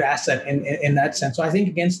asset in that sense. So I think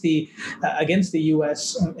against the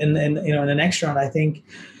US in the next round, I think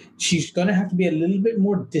she's going to have to be a little bit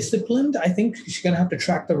more disciplined. I think she's going to have to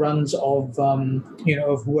track the runs of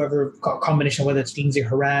of whoever combination, whether it's Lindsay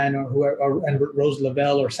Horan or whoever, and Rose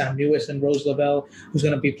Lavelle, or Sam Lewis and Rose Lavelle, who's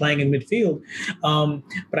going to be playing in midfield.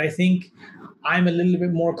 But I think I'm a little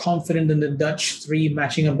bit more confident in the Dutch three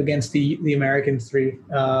matching up against the American three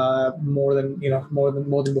more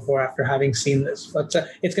than before, after having seen this. But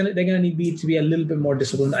they're gonna need to be a little bit more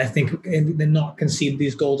disciplined, I think, and not concede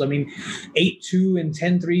these goals. I mean, 8-2 and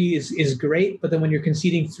 10-3 is great, but then when you're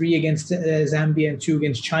conceding 3 against Zambia and 2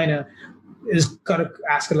 against China, is got to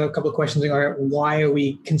ask a couple of questions. Like, why are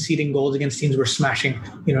we conceding goals against teams we're smashing?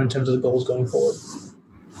 In terms of the goals going forward.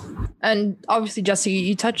 And obviously, Jesse,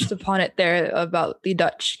 you touched upon it there about the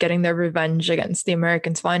Dutch getting their revenge against the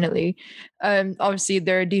Americans finally. Obviously,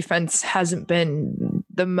 their defense hasn't been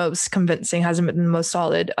the most convincing, hasn't been the most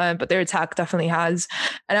solid, but their attack definitely has.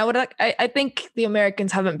 And I think the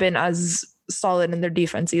Americans haven't been as solid in their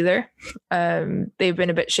defense either. They've been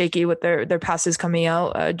a bit shaky with their passes coming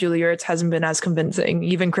out. Julie Ertz hasn't been as convincing.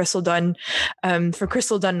 Even Crystal Dunn, for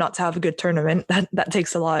Crystal Dunn not to have a good tournament, that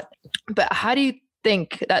takes a lot. But how do you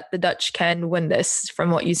think that the Dutch can win this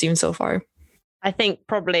from what you've seen so far? I think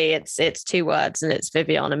probably it's 2 words, and it's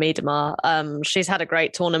Vivianne Miedema. She's had a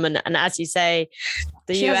great tournament, and as you say,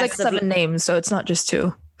 she has like 7 names, so it's not just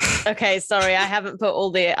 2. Okay, sorry, I haven't put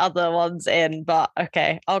all the other ones in, but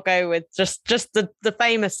okay, I'll go with just the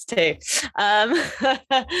famous 2.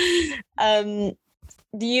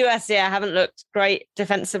 The US, haven't looked great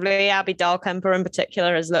defensively. Abby Dahlkemper in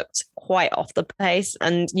particular has looked quite off the pace.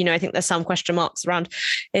 And, I think there's some question marks around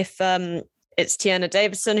if it's Tierna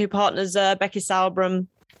Davison who partners Becky Sauerbrunn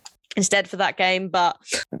instead for that game. But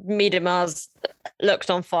Miedema's looked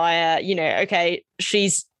on fire. Okay,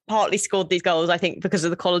 she's partly scored these goals, I think, because of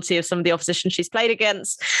the quality of some of the opposition she's played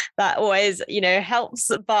against. That always,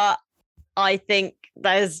 helps. But I think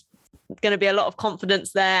there's going to be a lot of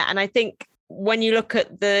confidence there. And I think when you look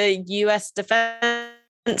at the US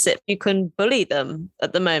defensive, you can bully them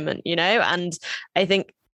at the moment, and I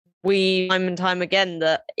think time and time again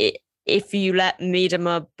that if you let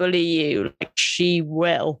Miedema bully you, like she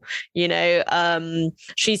will,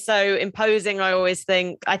 she's so imposing. I always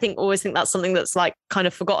think that's something that's like kind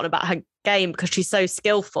of forgotten about her game, because she's so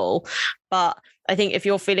skillful. But I think if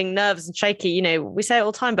you're feeling nervous and shaky, we say it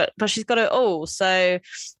all the time, but she's got it all. So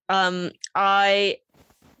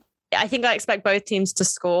I think I expect both teams to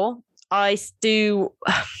score. I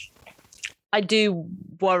do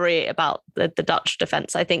worry about the Dutch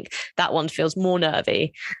defense. I think that one feels more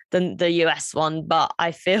nervy than the US one, but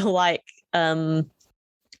I feel like, if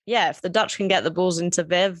the Dutch can get the balls into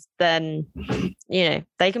Viv, then,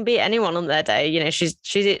 they can beat anyone on their day.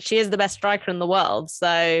 She is the best striker in the world.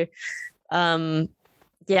 So, that's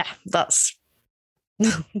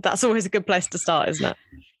always a good place to start, isn't it?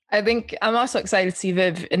 I think I'm also excited to see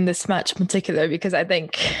Viv in this match in particular, because I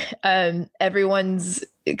think everyone's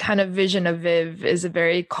kind of vision of Viv is a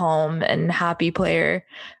very calm and happy player.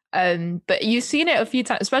 But you've seen it a few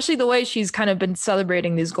times, especially the way she's kind of been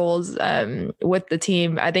celebrating these goals with the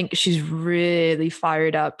team. I think she's really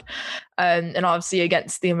fired up. And obviously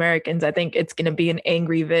against the Americans, I think it's going to be an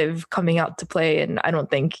angry Viv coming out to play. And I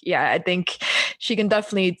think she can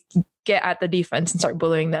definitely get at the defense and start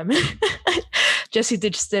bullying them. Jessie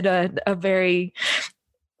just did a very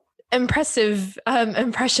impressive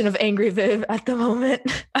impression of angry Viv at the moment.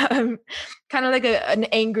 Kind of like an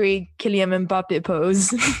angry Kylian Mbappe pose.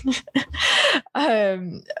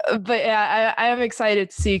 But yeah, I am excited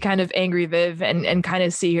to see kind of angry Viv and kind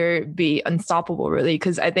of see her be unstoppable, really,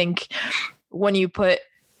 because I think when you put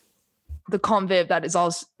the calm Viv that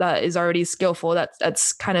is already skillful,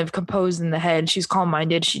 that's kind of composed in the head, she's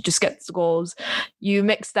calm-minded, she just gets the goals. You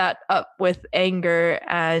mix that up with anger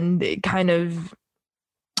and kind of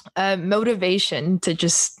motivation to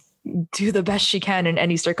just do the best she can in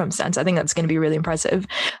any circumstance. I think that's going to be really impressive.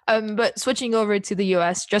 But switching over to the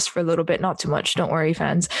US just for a little bit, not too much, don't worry,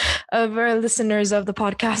 fans of our listeners of the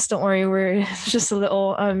podcast, don't worry, we're just a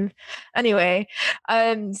little anyway.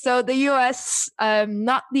 So the US,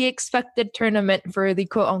 not the expected tournament for the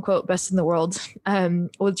quote-unquote best in the world,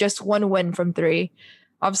 with just 1 win from 3.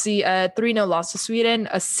 Obviously, a 3-0 loss to Sweden,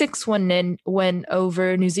 a 6-1 win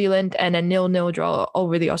over New Zealand, and a 0-0 draw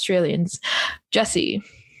over the Australians. Jessie,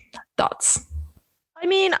 thoughts? I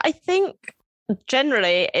mean, I think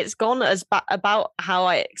generally it's gone about how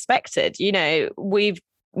I expected. You know, we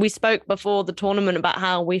spoke before the tournament about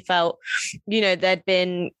how we felt, you know, there'd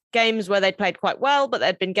been games where they'd played quite well, but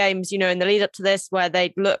there'd been games, you know, in the lead up to this where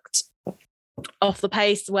they'd looked off the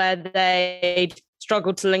pace, where they'd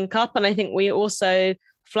struggled to link up. And I think we also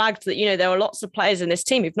flagged that, you know, there were lots of players in this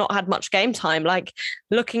team who've not had much game time. Like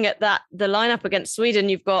looking at the lineup against Sweden,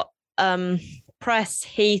 you've got Press,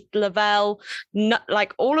 Heath, Lavelle,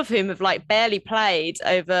 like all of whom have like barely played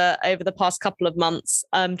over the past couple of months.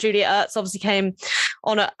 Julia Ertz obviously came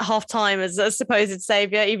on at half-time as a supposed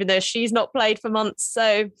saviour, even though she's not played for months.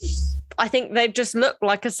 So I think they've just looked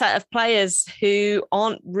like a set of players who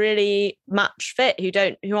aren't really match fit,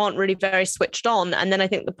 who aren't really very switched on. And then I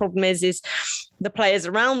think the problem is the players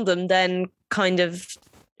around them then kind of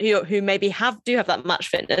who maybe do have that match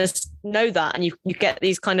fitness know that, and you get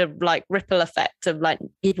these kind of like ripple effect of like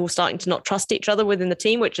people starting to not trust each other within the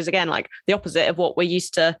team, which is again like the opposite of what we're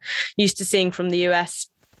used to seeing from the US.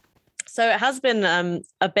 So it has been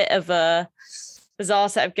a bit of a bizarre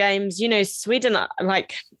set of games. You know, Sweden,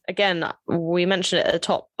 like, again, we mentioned it at the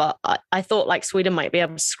top, but I thought like Sweden might be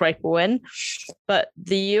able to scrape a win. But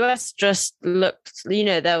the US just looked, you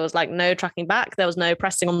know, there was like no tracking back. There was no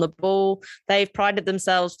pressing on the ball. They've prided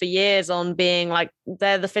themselves for years on being like,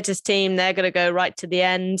 they're the fittest team. They're going to go right to the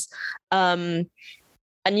end.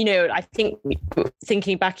 And, you know, I think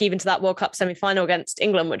thinking back even to that World Cup semi-final against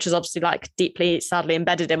England, which is obviously like deeply, sadly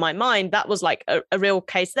embedded in my mind, that was like a real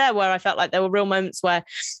case there where I felt like there were real moments where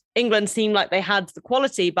England seemed like they had the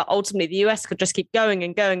quality, but ultimately the US could just keep going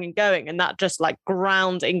and going and going. And that just like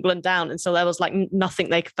ground England down. And so there was like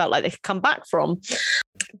nothing they felt like they could come back from.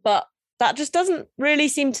 But that just doesn't really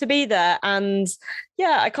seem to be there. And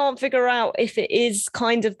yeah, I can't figure out if it is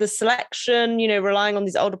kind of the selection, you know, relying on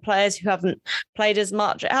these older players who haven't played as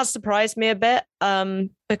much. It has surprised me a bit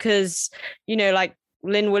because, you know, like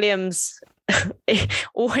Lynn Williams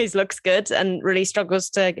always looks good and really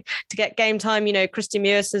struggles to get game time. You know, Christy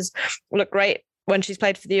Mewis has looked great when she's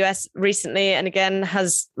played for the US recently, and again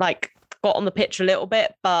has like got on the pitch a little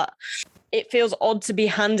bit, but it feels odd to be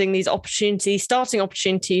handing these starting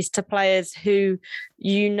opportunities to players who,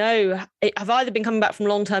 you know, have either been coming back from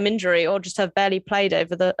long-term injury or just have barely played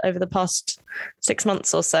over the past 6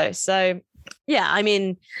 months or so. So, yeah, I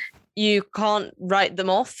mean, you can't write them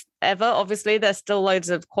off ever. Obviously, there's still loads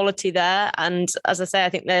of quality there. And as I say, I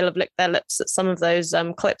think they'll have licked their lips at some of those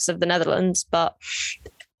clips of the Netherlands. But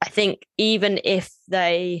I think even if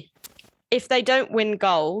they don't win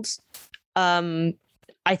gold,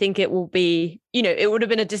 I think it will be, you know, it would have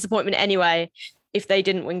been a disappointment anyway if they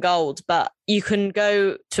didn't win gold. But you can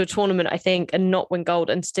go to a tournament, I think, and not win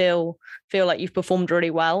gold and still feel like you've performed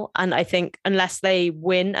really well. And I think unless they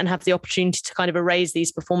win and have the opportunity to kind of erase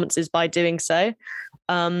these performances by doing so,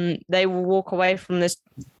 they will walk away from this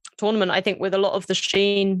tournament, I think, with a lot of the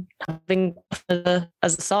sheen having as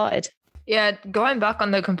a side. Yeah, going back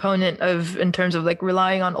on the component of in terms of like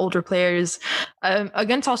relying on older players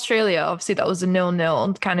against Australia, obviously that was a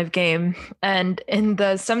 0-0 kind of game. And in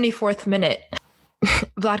the 74th minute,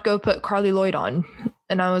 Vlatko put Carly Lloyd on.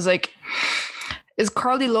 And I was like, is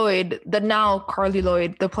Carly Lloyd,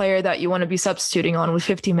 the player that you want to be substituting on with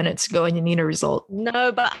 50 minutes to go and you need a result?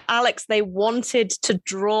 No, but Alex, they wanted to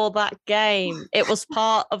draw that game. It was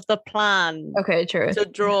part of the plan. Okay, true. To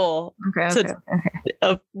draw. Okay.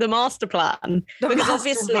 The master plan. Because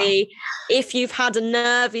obviously, if you've had a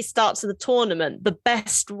nervy start to the tournament, the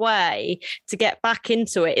best way to get back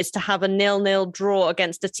into it is to have a 0-0 draw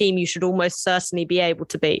against a team you should almost certainly be able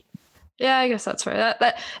to beat. Yeah, I guess that's fair.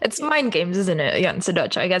 That it's mind games, isn't it, against the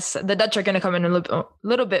Dutch? I guess the Dutch are going to come in a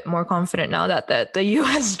little bit more confident now that the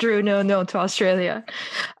US drew 0-0 to Australia.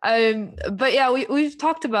 But yeah, we've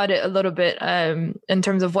talked about it a little bit in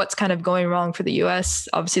terms of what's kind of going wrong for the US.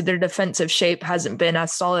 Obviously, their defensive shape hasn't been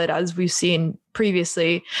as solid as we've seen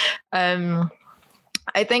previously. I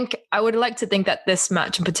think I would like to think that this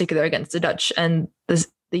match in particular against the Dutch and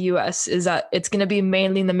the US is that it's going to be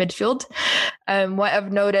mainly in the midfield. What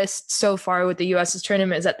I've noticed so far with the US's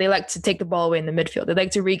tournament is that they like to take the ball away in the midfield. They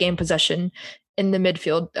like to regain possession in the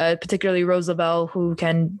midfield, particularly Rose Lavelle, who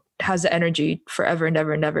has the energy forever and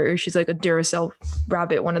ever and ever. She's like a Duracell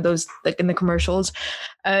rabbit, one of those like in the commercials.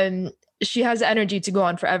 She has the energy to go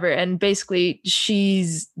on forever, and basically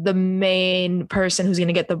she's the main person who's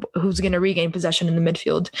going to regain possession in the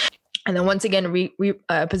midfield. And then once again,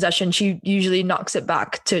 possession, she usually knocks it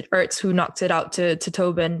back to Ertz, who knocks it out to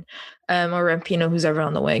Tobin or Rampino, who's ever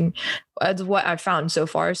on the wing. That's what I've found so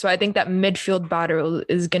far. So I think that midfield battle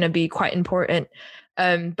is going to be quite important.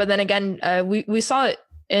 But then again, we saw it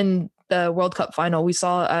in the World Cup final. We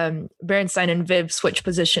saw Berenstein and Viv switch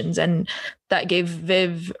positions, and that gave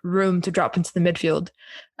Viv room to drop into the midfield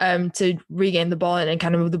to regain the ball and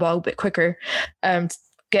kind of move the ball a bit quicker.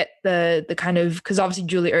 Get the kind of, because obviously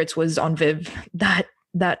Julie Ertz was on Viv that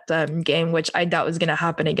game, which I doubt was going to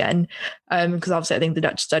happen again, because obviously I think the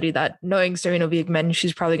Dutch studied that. Knowing Serena Wiegman,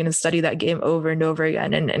 she's probably going to study that game over and over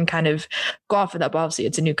again and kind of go off of that. But obviously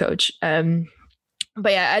it's a new coach.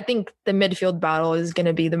 But yeah, I think the midfield battle is going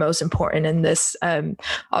to be the most important in this.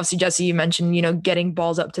 Obviously, Jesse, you mentioned, getting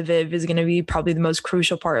balls up to Viv is going to be probably the most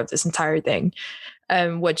crucial part of this entire thing.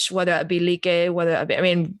 Which, whether it be Lieke,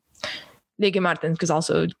 Lieke Martens could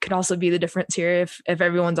also be the difference here. If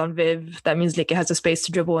everyone's on Viv, that means Lieke has a space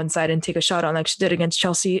to dribble inside and take a shot on, like she did against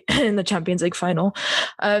Chelsea in the Champions League final.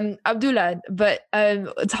 Abdullah, but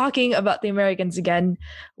talking about the Americans again,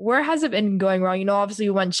 where has it been going wrong? Obviously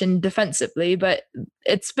you mentioned defensively, but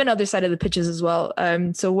it's been other side of the pitches as well.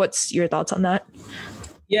 So what's your thoughts on that?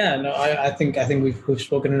 Yeah, no, I think we've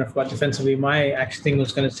spoken enough about defensively. My actual thing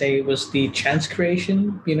was going to say was the chance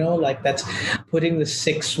creation. Like that's putting the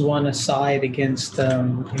 6-1 aside against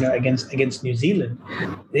against New Zealand.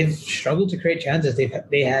 They've struggled to create chances.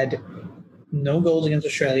 They had no goals against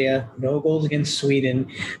Australia, no goals against Sweden,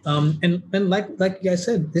 and like you guys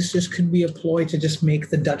said, this just could be a ploy to just make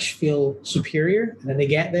the Dutch feel superior, and then they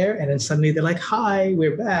get there, and then suddenly they're like, "Hi,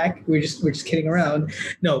 we're back. We're just kidding around."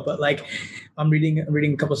 No, but like I'm reading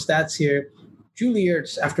a couple of stats here. Julie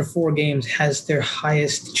Ertz, after 4 games, has their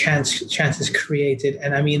highest chances created,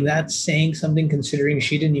 and I mean that's saying something considering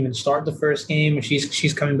she didn't even start the first game.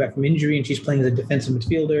 She's coming back from injury and she's playing as a defensive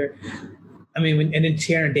midfielder. I mean, and then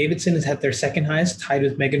Tiara Davidson has had their second highest, tied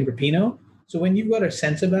with Megan Rapinoe. So when you've got a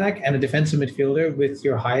centre back and a defensive midfielder with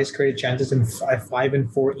your highest created chances in 5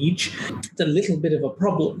 and 4 each, it's a little bit of a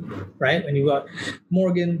problem, right? When you've got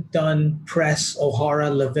Morgan, Dunn, Press, O'Hara,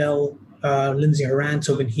 Lavelle, Lindsay Horan,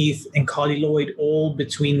 Tobin Heath, and Carly Lloyd, all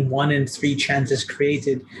between 1 and 3 chances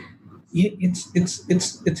created.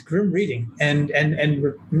 It's grim reading, and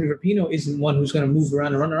Rapinoe isn't one who's going to move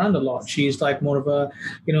around and run around a lot. She's like more of a,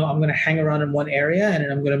 I'm going to hang around in one area and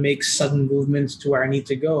then I'm going to make sudden movements to where I need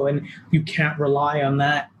to go, and you can't rely on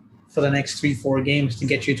that for the next 3-4 games to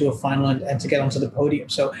get you to a final and to get onto the podium.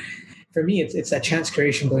 So for me, it's that chance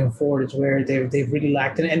creation going forward is where they've really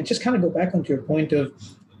lacked, and just kind of go back onto your point of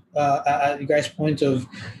you guys' point of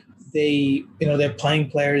they're playing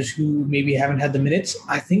players who maybe haven't had the minutes.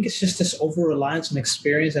 I think it's just this over-reliance on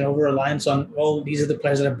experience and over-reliance on, these are the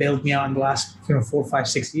players that have bailed me out in the last 4, 5,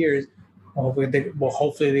 6 years. Hopefully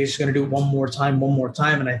they're just going to do it one more time.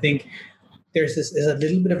 And I think there's a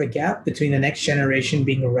little bit of a gap between the next generation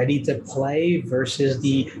being ready to play versus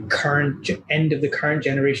the current end of the current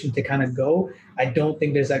generation to kind of go. I don't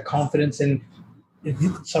think there's that confidence in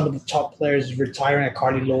some of the top players retiring, like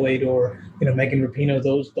Carly Lloyd or Megan Rapinoe,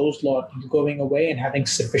 those lot going away and having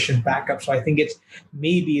sufficient backup. So I think it's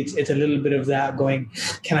a little bit of that going,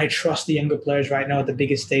 can I trust the younger players right now at the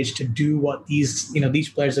biggest stage to do what these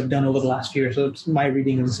players have done over the last year? So it's my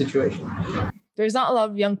reading of the situation. there's not a lot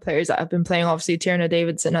of young players that have been playing. Obviously, Tierna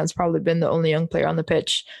Davidson has probably been the only young player on the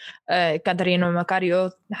pitch. Catarina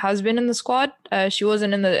Macario has been in the squad. She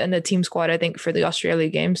wasn't in the team squad, I think, for the Australia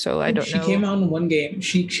game. So I don't know. She came on in one game.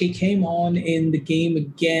 She came on in the game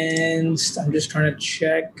against, I'm just trying to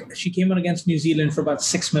check. She came on against New Zealand for about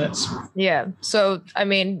 6 minutes. Yeah. So, I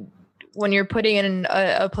mean, when you're putting in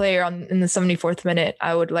a player in the 74th minute,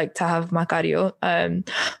 I would like to have Macario,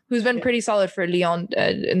 who's been pretty solid for Lyon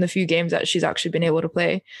in the few games that she's actually been able to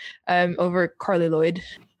play over Carly Lloyd.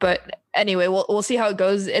 But anyway, we'll see how it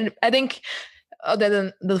goes. And I think other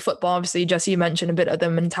than the football, obviously, Jesse mentioned a bit of the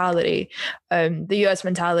mentality. The US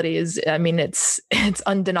mentality is, I mean, it's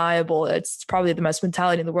undeniable. It's probably the best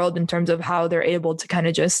mentality in the world in terms of how they're able to kind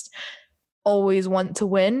of just always want to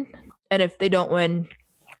win. And if they don't win,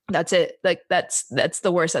 that's it. Like that's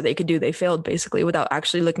the worst that they could do. They failed basically without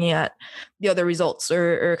actually looking at the other results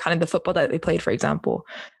or kind of the football that they played, for example.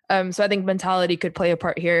 So I think mentality could play a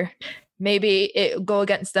part here. Maybe it go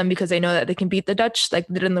against them because they know that they can beat the Dutch like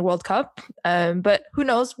they did in the World Cup. But who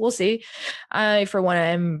knows? We'll see. I, for one,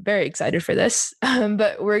 am very excited for this.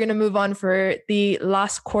 But we're going to move on for the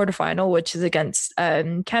last quarterfinal, which is against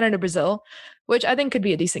Canada, Brazil, which I think could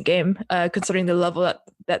be a decent game considering the level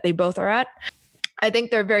that they both are at. I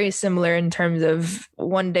think they're very similar in terms of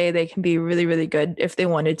one day they can be really, really good if they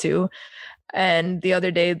wanted to. And the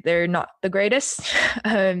other day they're not the greatest.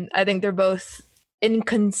 I think they're both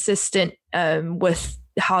inconsistent with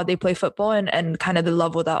how they play football and kind of the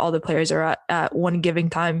level that all the players are at one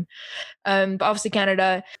given time. But obviously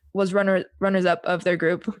Canada was runners up of their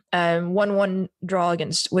group. 1-1 draw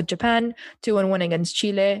with Japan, 2-1 against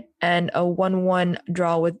Chile, and a 1-1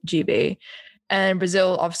 draw with GB. And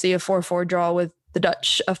Brazil, obviously a 4-4 draw with the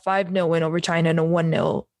Dutch, a 5-0 win over China, and a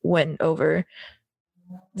 1-0 win over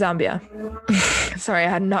Zambia. Sorry, I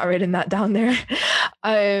had not written that down there.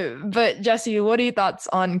 But Jesse, what are your thoughts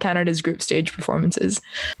on Canada's group stage performances?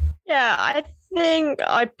 Yeah, I think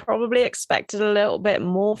I probably expected a little bit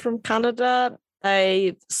more from Canada.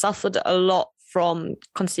 They suffered a lot from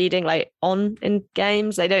conceding in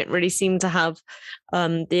games. They don't really seem to have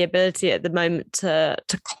the ability at the moment to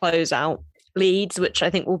close out leads, which I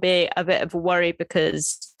think will be a bit of a worry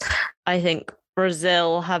because I think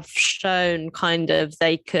Brazil have shown kind of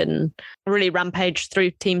they can really rampage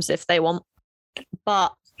through teams if they want.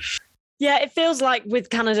 But yeah, it feels like with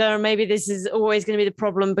Canada, and maybe this is always going to be the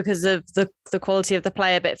problem because of the quality of the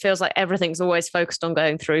player, but it feels like everything's always focused on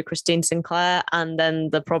going through Christine Sinclair. And then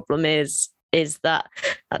the problem is that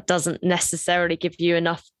doesn't necessarily give you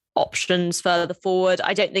enough options further forward.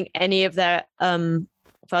 I don't think any of their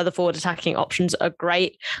further forward attacking options are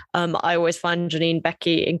great. I always find Janine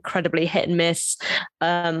Becky incredibly hit and miss.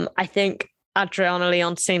 I think Adriana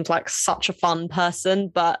Leon seems like such a fun person,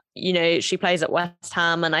 but she plays at West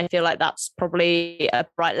Ham, and I feel like that's probably a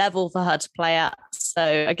right level for her to play at.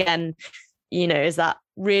 So again, is that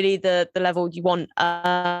really the level you want?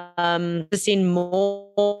 I've seen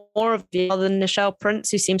more of the other than Nichelle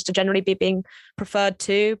Prince, who seems to generally be being preferred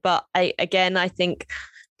too. But I think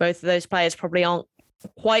both of those players probably aren't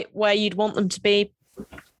quite where you'd want them to be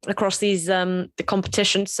across these the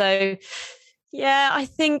competition. So yeah, I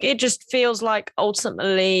think it just feels like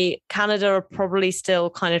ultimately Canada are probably still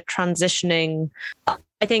kind of transitioning.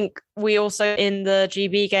 I think we also in the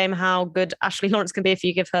GB game how good Ashley Lawrence can be if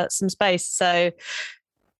you give her some space. So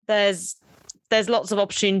there's lots of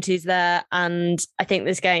opportunities there, and I think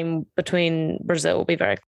this game between Brazil will be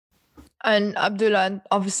very. And Abdullah,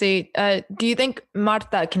 obviously, do you think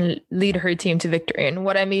Marta can lead her team to victory? And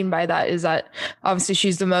what I mean by that is that obviously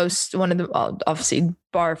she's obviously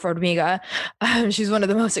bar Formiga, she's one of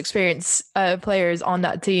the most experienced players on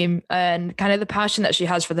that team, and kind of the passion that she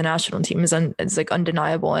has for the national team is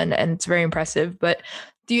undeniable and it's very impressive. But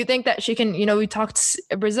do you think that she can, we talked,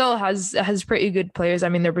 Brazil has pretty good players. I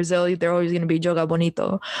mean, they're Brazil, they're always going to be Joga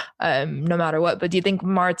Bonito, no matter what. But do you think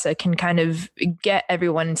Marta can kind of get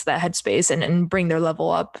everyone into that headspace and bring their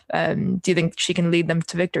level up? Do you think she can lead them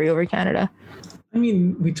to victory over Canada? I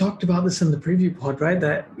mean, we talked about this in the preview pod, right?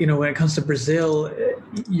 That, when it comes to Brazil,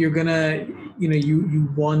 you're gonna, you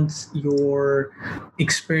want your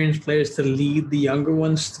experienced players to lead the younger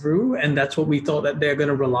ones through. And that's what we thought that they're going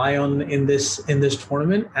to rely on in this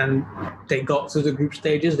tournament. And they got through the group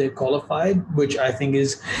stages, they qualified, which I think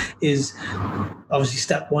is obviously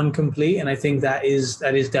step one complete. And I think that is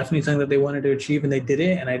definitely something that they wanted to achieve, and they did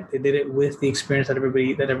it. And they did it with the experience that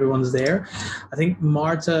everyone's there. I think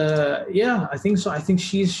Marta, yeah, I think so. I think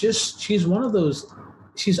she's one of those.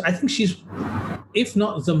 I think she's, if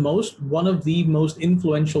not the most, one of the most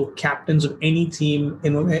influential captains of any team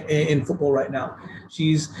in football right now.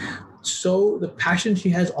 She's so the passion she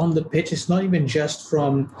has on the pitch, it's not even just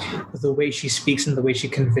from the way she speaks and the way she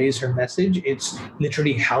conveys her message. It's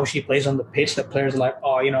literally how she plays on the pitch that players are like,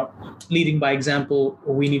 oh, leading by example,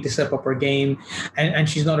 we need to step up our game. And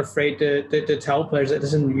she's not afraid to tell players that,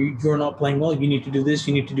 listen, you're not playing well, you need to do this,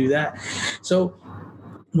 you need to do that. So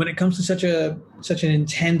when it comes to such an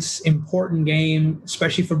intense, important game,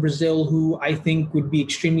 especially for Brazil, who I think would be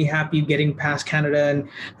extremely happy getting past Canada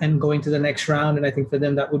and going to the next round. And I think for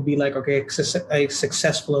them, that would be like, okay, a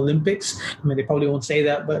successful Olympics. I mean, they probably won't say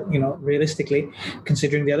that, but realistically,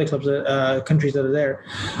 considering the other clubs, countries that are there,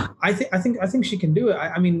 I think she can do it.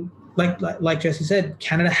 I mean, like Jesse said,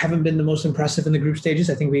 Canada haven't been the most impressive in the group stages.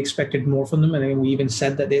 I think we expected more from them, and I mean, we even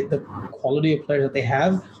said that the quality of players that they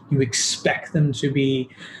have, you expect them to be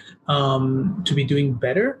doing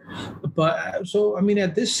better. But so I mean,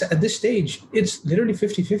 at this stage, it's literally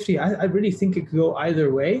 50-50. I really think it could go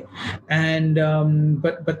either way. And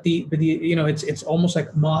but the it's almost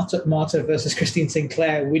like Marta versus Christine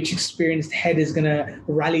Sinclair. Which experienced head is gonna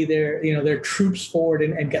rally their troops forward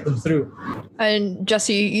and get them through? And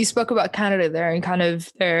Jesse, you spoke about Canada there and kind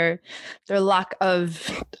of their lack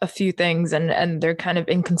of a few things and their kind of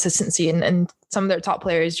inconsistency and some of their top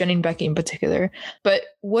players, Janine Beckie in particular. But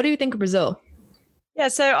what do you think of Brazil? Yeah,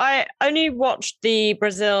 so I only watched the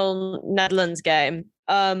Brazil-Netherlands game.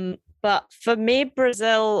 But for me,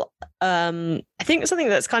 Brazil, I think something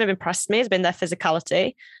that's kind of impressed me has been their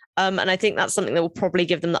physicality. And I think that's something that will probably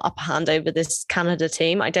give them the upper hand over this Canada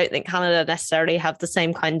team. I don't think Canada necessarily have the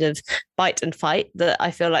same kind of bite and fight that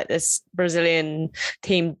I feel like this Brazilian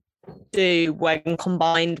team do when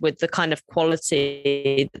combined with the kind of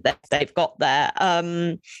quality that they've got there.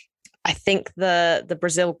 I think the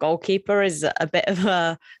Brazil goalkeeper is a bit of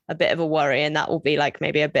a worry, and that will be like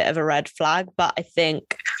maybe a bit of a red flag. But I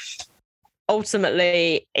think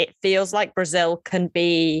ultimately it feels like Brazil can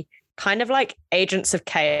be kind of like agents of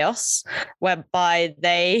chaos, whereby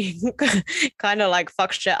they kind of like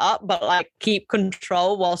fuck shit up, but like keep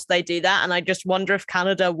control whilst they do that. And I just wonder if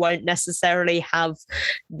Canada won't necessarily have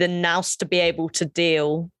the nous to be able to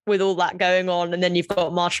deal with all that going on. And then you've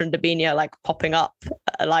got Marta and Debinha like popping up,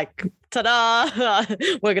 like, ta-da,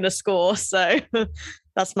 we're going to score. So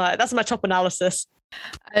that's my top analysis.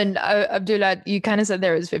 And Abdullah, you kind of said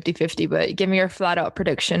there was 50-50, but give me your flat out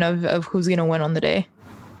prediction of who's going to win on the day.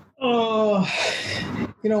 Oh,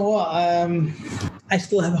 you know what? I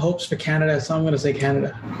still have hopes for Canada, so I'm going to say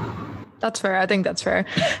Canada. That's fair. I think that's fair.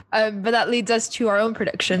 But that leads us to our own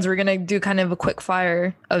predictions. We're going to do kind of a quick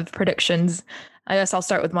fire of predictions. I guess I'll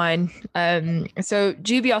start with mine. So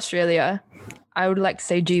GB, Australia. I would like to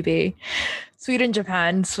say GB. Sweden,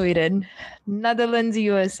 Japan, Sweden. Netherlands,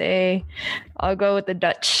 USA. I'll go with the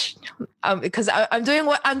Dutch. Because I'm doing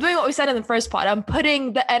what we said in the first part. I'm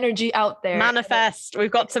putting the energy out there. Manifest.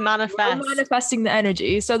 We've got to manifest. I'm manifesting the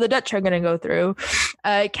energy. So the Dutch are going to go through.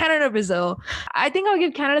 Canada, Brazil. I think I'll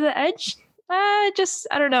give Canada the edge. I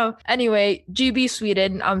don't know. Anyway, GB,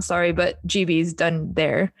 Sweden. I'm sorry, but GB's done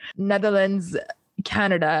there. Netherlands,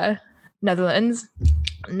 Canada. Netherlands,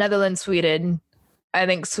 Sweden. I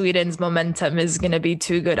think Sweden's momentum is going to be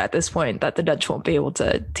too good at this point that the Dutch won't be able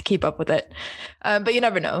to keep up with it. But you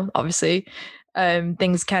never know, obviously.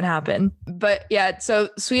 Things can happen. But yeah, so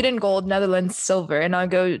Sweden gold, Netherlands silver, and I'll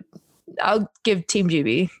give Team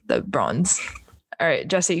GB the bronze. All right,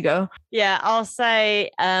 Jesse, you go. Yeah, I'll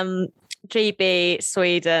say GB,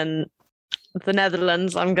 Sweden, the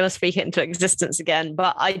Netherlands. I'm going to speak it into existence again,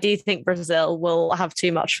 but I do think Brazil will have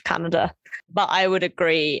too much for Canada. But I would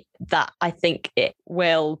agree that I think it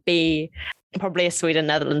will be probably a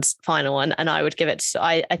Sweden-Netherlands final, and I would give it to,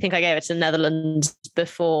 I think I gave it to Netherlands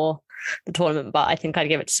before the tournament, but I think I'd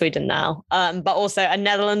give it to Sweden now. But also a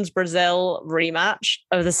Netherlands-Brazil rematch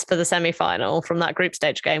for the semi-final from that group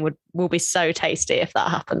stage game will be so tasty if that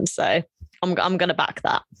happens. So I'm going to back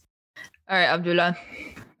that. All right, Abdullah.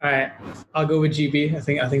 All right, I'll go with GB. I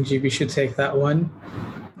think GB should take that one.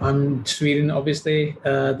 Sweden, obviously.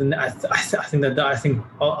 Then I think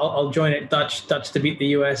I'll join it. Dutch to beat the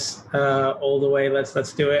US all the way.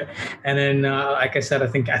 Let's do it. And then, like I said, I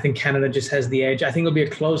think Canada just has the edge. I think it'll be a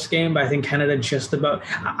close game, but I think Canada just about.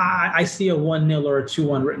 I see a 1-0 or a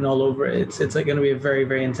 2-1 written all over it. It's like going to be a very,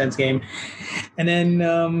 very intense game. And then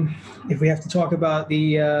if we have to talk about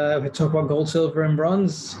gold, silver, and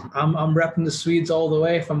bronze, I'm repping the Swedes all the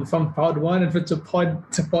way from pod one. If it's a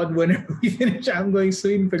pod winner, we finish. I'm going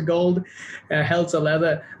Sweden for gold, hell to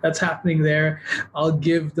leather. That's happening there. I'll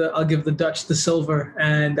give the Dutch the silver,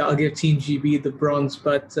 and I'll give Team GB the bronze.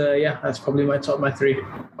 But yeah, that's probably my three.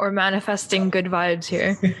 Or manifesting good vibes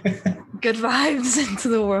here. Good vibes into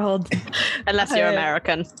the world. Unless you're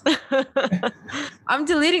American. I'm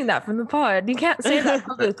deleting that from the pod. You can't say that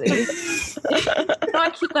publicly. No,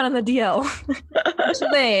 I keep that on the DL.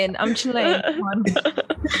 I'm Chilean. Come on.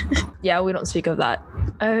 Yeah, we don't speak of that.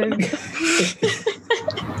 I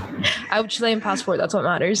have a Chilean passport. That's what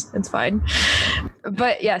matters. It's fine.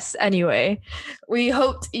 But yes, anyway, we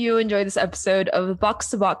hoped you enjoyed this episode of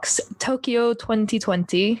Box to Box Tokyo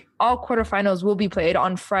 2020. All quarterfinals will be played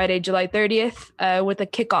on Friday, July 30th, with a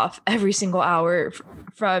kickoff every single hour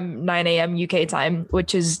from 9 a.m. UK time,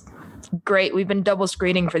 which is great. We've been double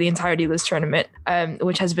screening for the entirety of this tournament,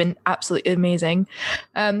 which has been absolutely amazing,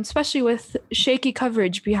 especially with shaky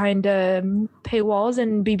coverage behind paywalls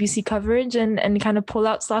and BBC coverage and kind of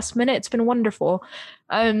pullouts last minute. It's been wonderful,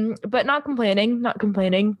 but not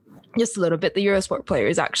complaining. Just a little bit. The Eurosport player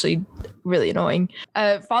is actually really annoying.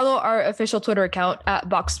 Follow our official Twitter account at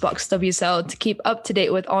BoxBoxWSL to keep up to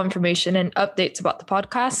date with all information and updates about the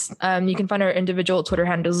podcast. You can find our individual Twitter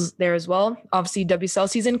handles there as well. Obviously, WSL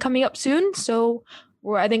season coming up soon. So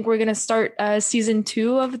I think we're going to start season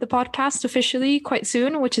 2 of the podcast officially quite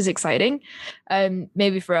soon, which is exciting.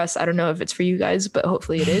 Maybe for us, I don't know if it's for you guys, but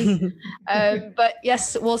hopefully it is. But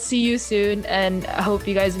yes, we'll see you soon. And I hope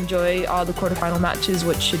you guys enjoy all the quarterfinal matches,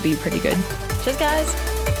 which should be pretty good. Cheers, guys.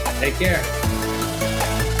 Take care.